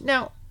preference.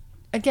 Now,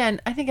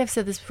 again, I think I've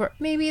said this before.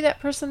 Maybe that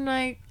person's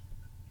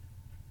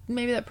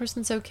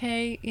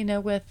okay,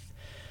 with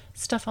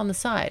stuff on the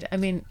side. I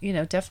mean,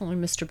 definitely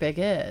Mr. Big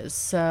is.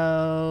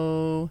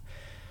 So,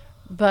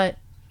 but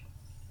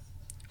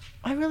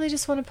I really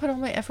just want to put all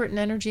my effort and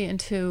energy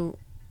into,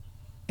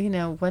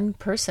 one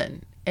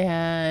person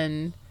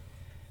and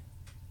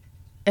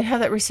have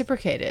that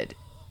reciprocated,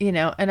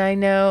 and I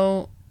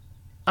know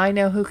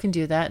who can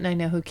do that and I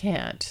know who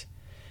can't.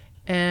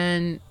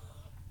 And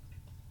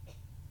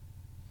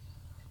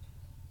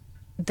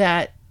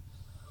that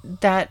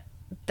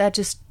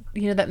just,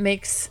 that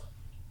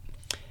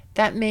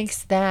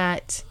makes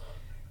that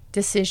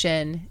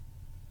decision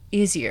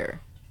easier.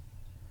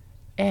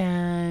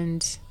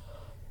 And,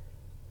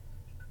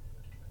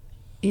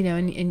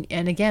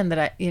 and again, that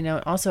I,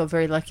 also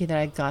very lucky that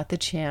I got the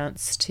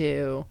chance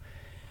to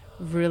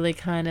really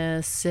kind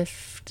of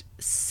sift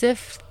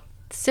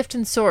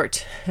and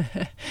sort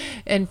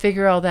and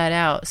figure all that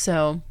out.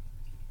 So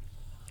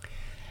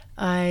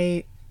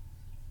I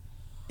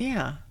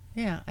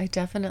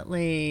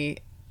definitely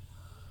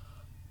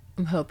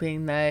am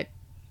hoping that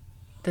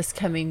this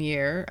coming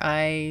year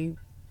I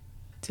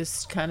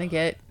just kind of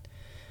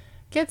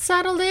get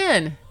settled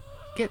in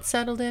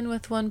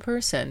with one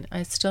person.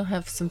 I still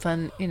have some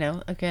fun,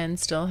 again,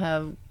 still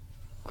have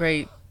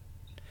great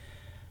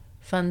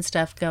fun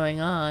stuff going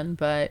on,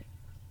 but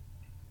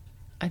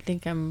I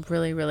think I'm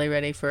really, really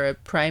ready for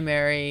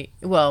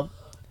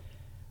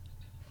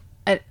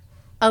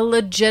a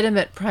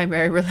legitimate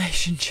primary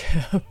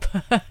relationship.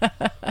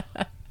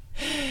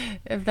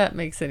 If that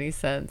makes any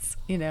sense.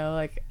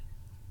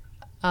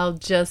 I'll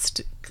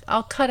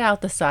cut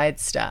out the side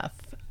stuff.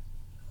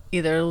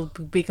 Either it'll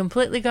be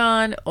completely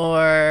gone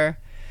or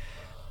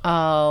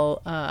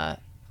I'll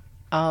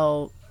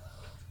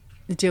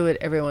do it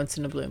every once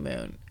in a blue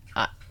moon.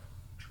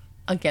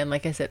 Again,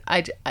 like I said,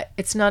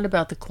 it's not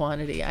about the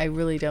quantity. I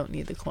really don't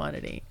need the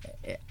quantity.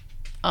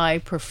 I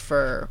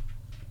prefer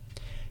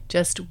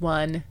just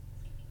one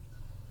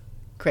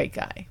great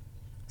guy.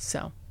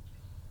 So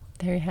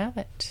there you have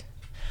it.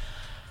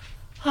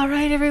 All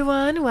right,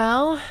 everyone.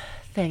 Well,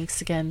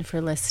 thanks again for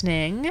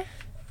listening.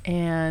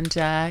 And,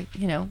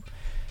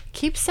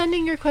 keep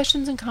sending your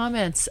questions and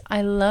comments.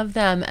 I love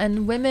them.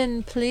 And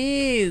women,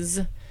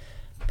 please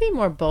be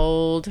more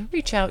bold.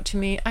 Reach out to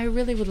me. I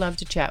really would love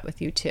to chat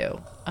with you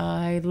too.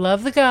 I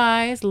love the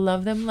guys.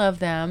 Love them.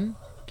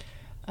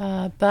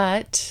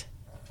 But,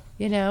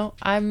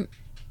 I'm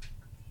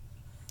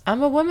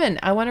a woman.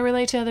 I want to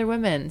relate to other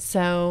women.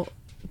 So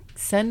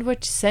send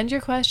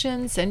your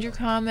questions, send your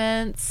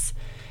comments,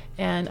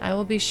 and I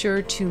will be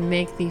sure to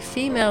make the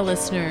female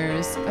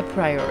listeners a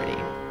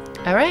priority.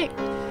 All right.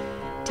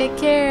 Take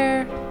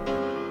care.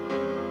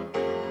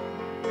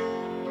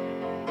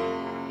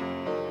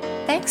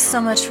 Thanks so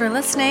much for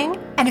listening.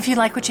 And if you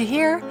like what you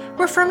hear,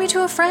 refer me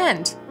to a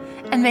friend.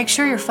 And make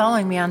sure you're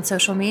following me on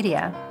social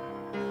media.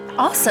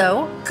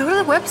 Also, go to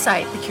the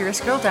website,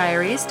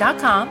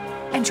 thecuriousgirldiaries.com,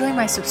 and join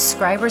my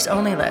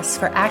subscribers-only list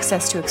for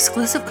access to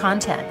exclusive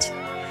content.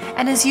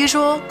 And as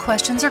usual,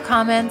 questions or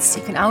comments,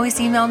 you can always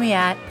email me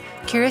at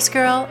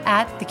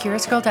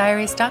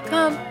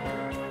curiousgirl@thecuriousgirldiaries.com.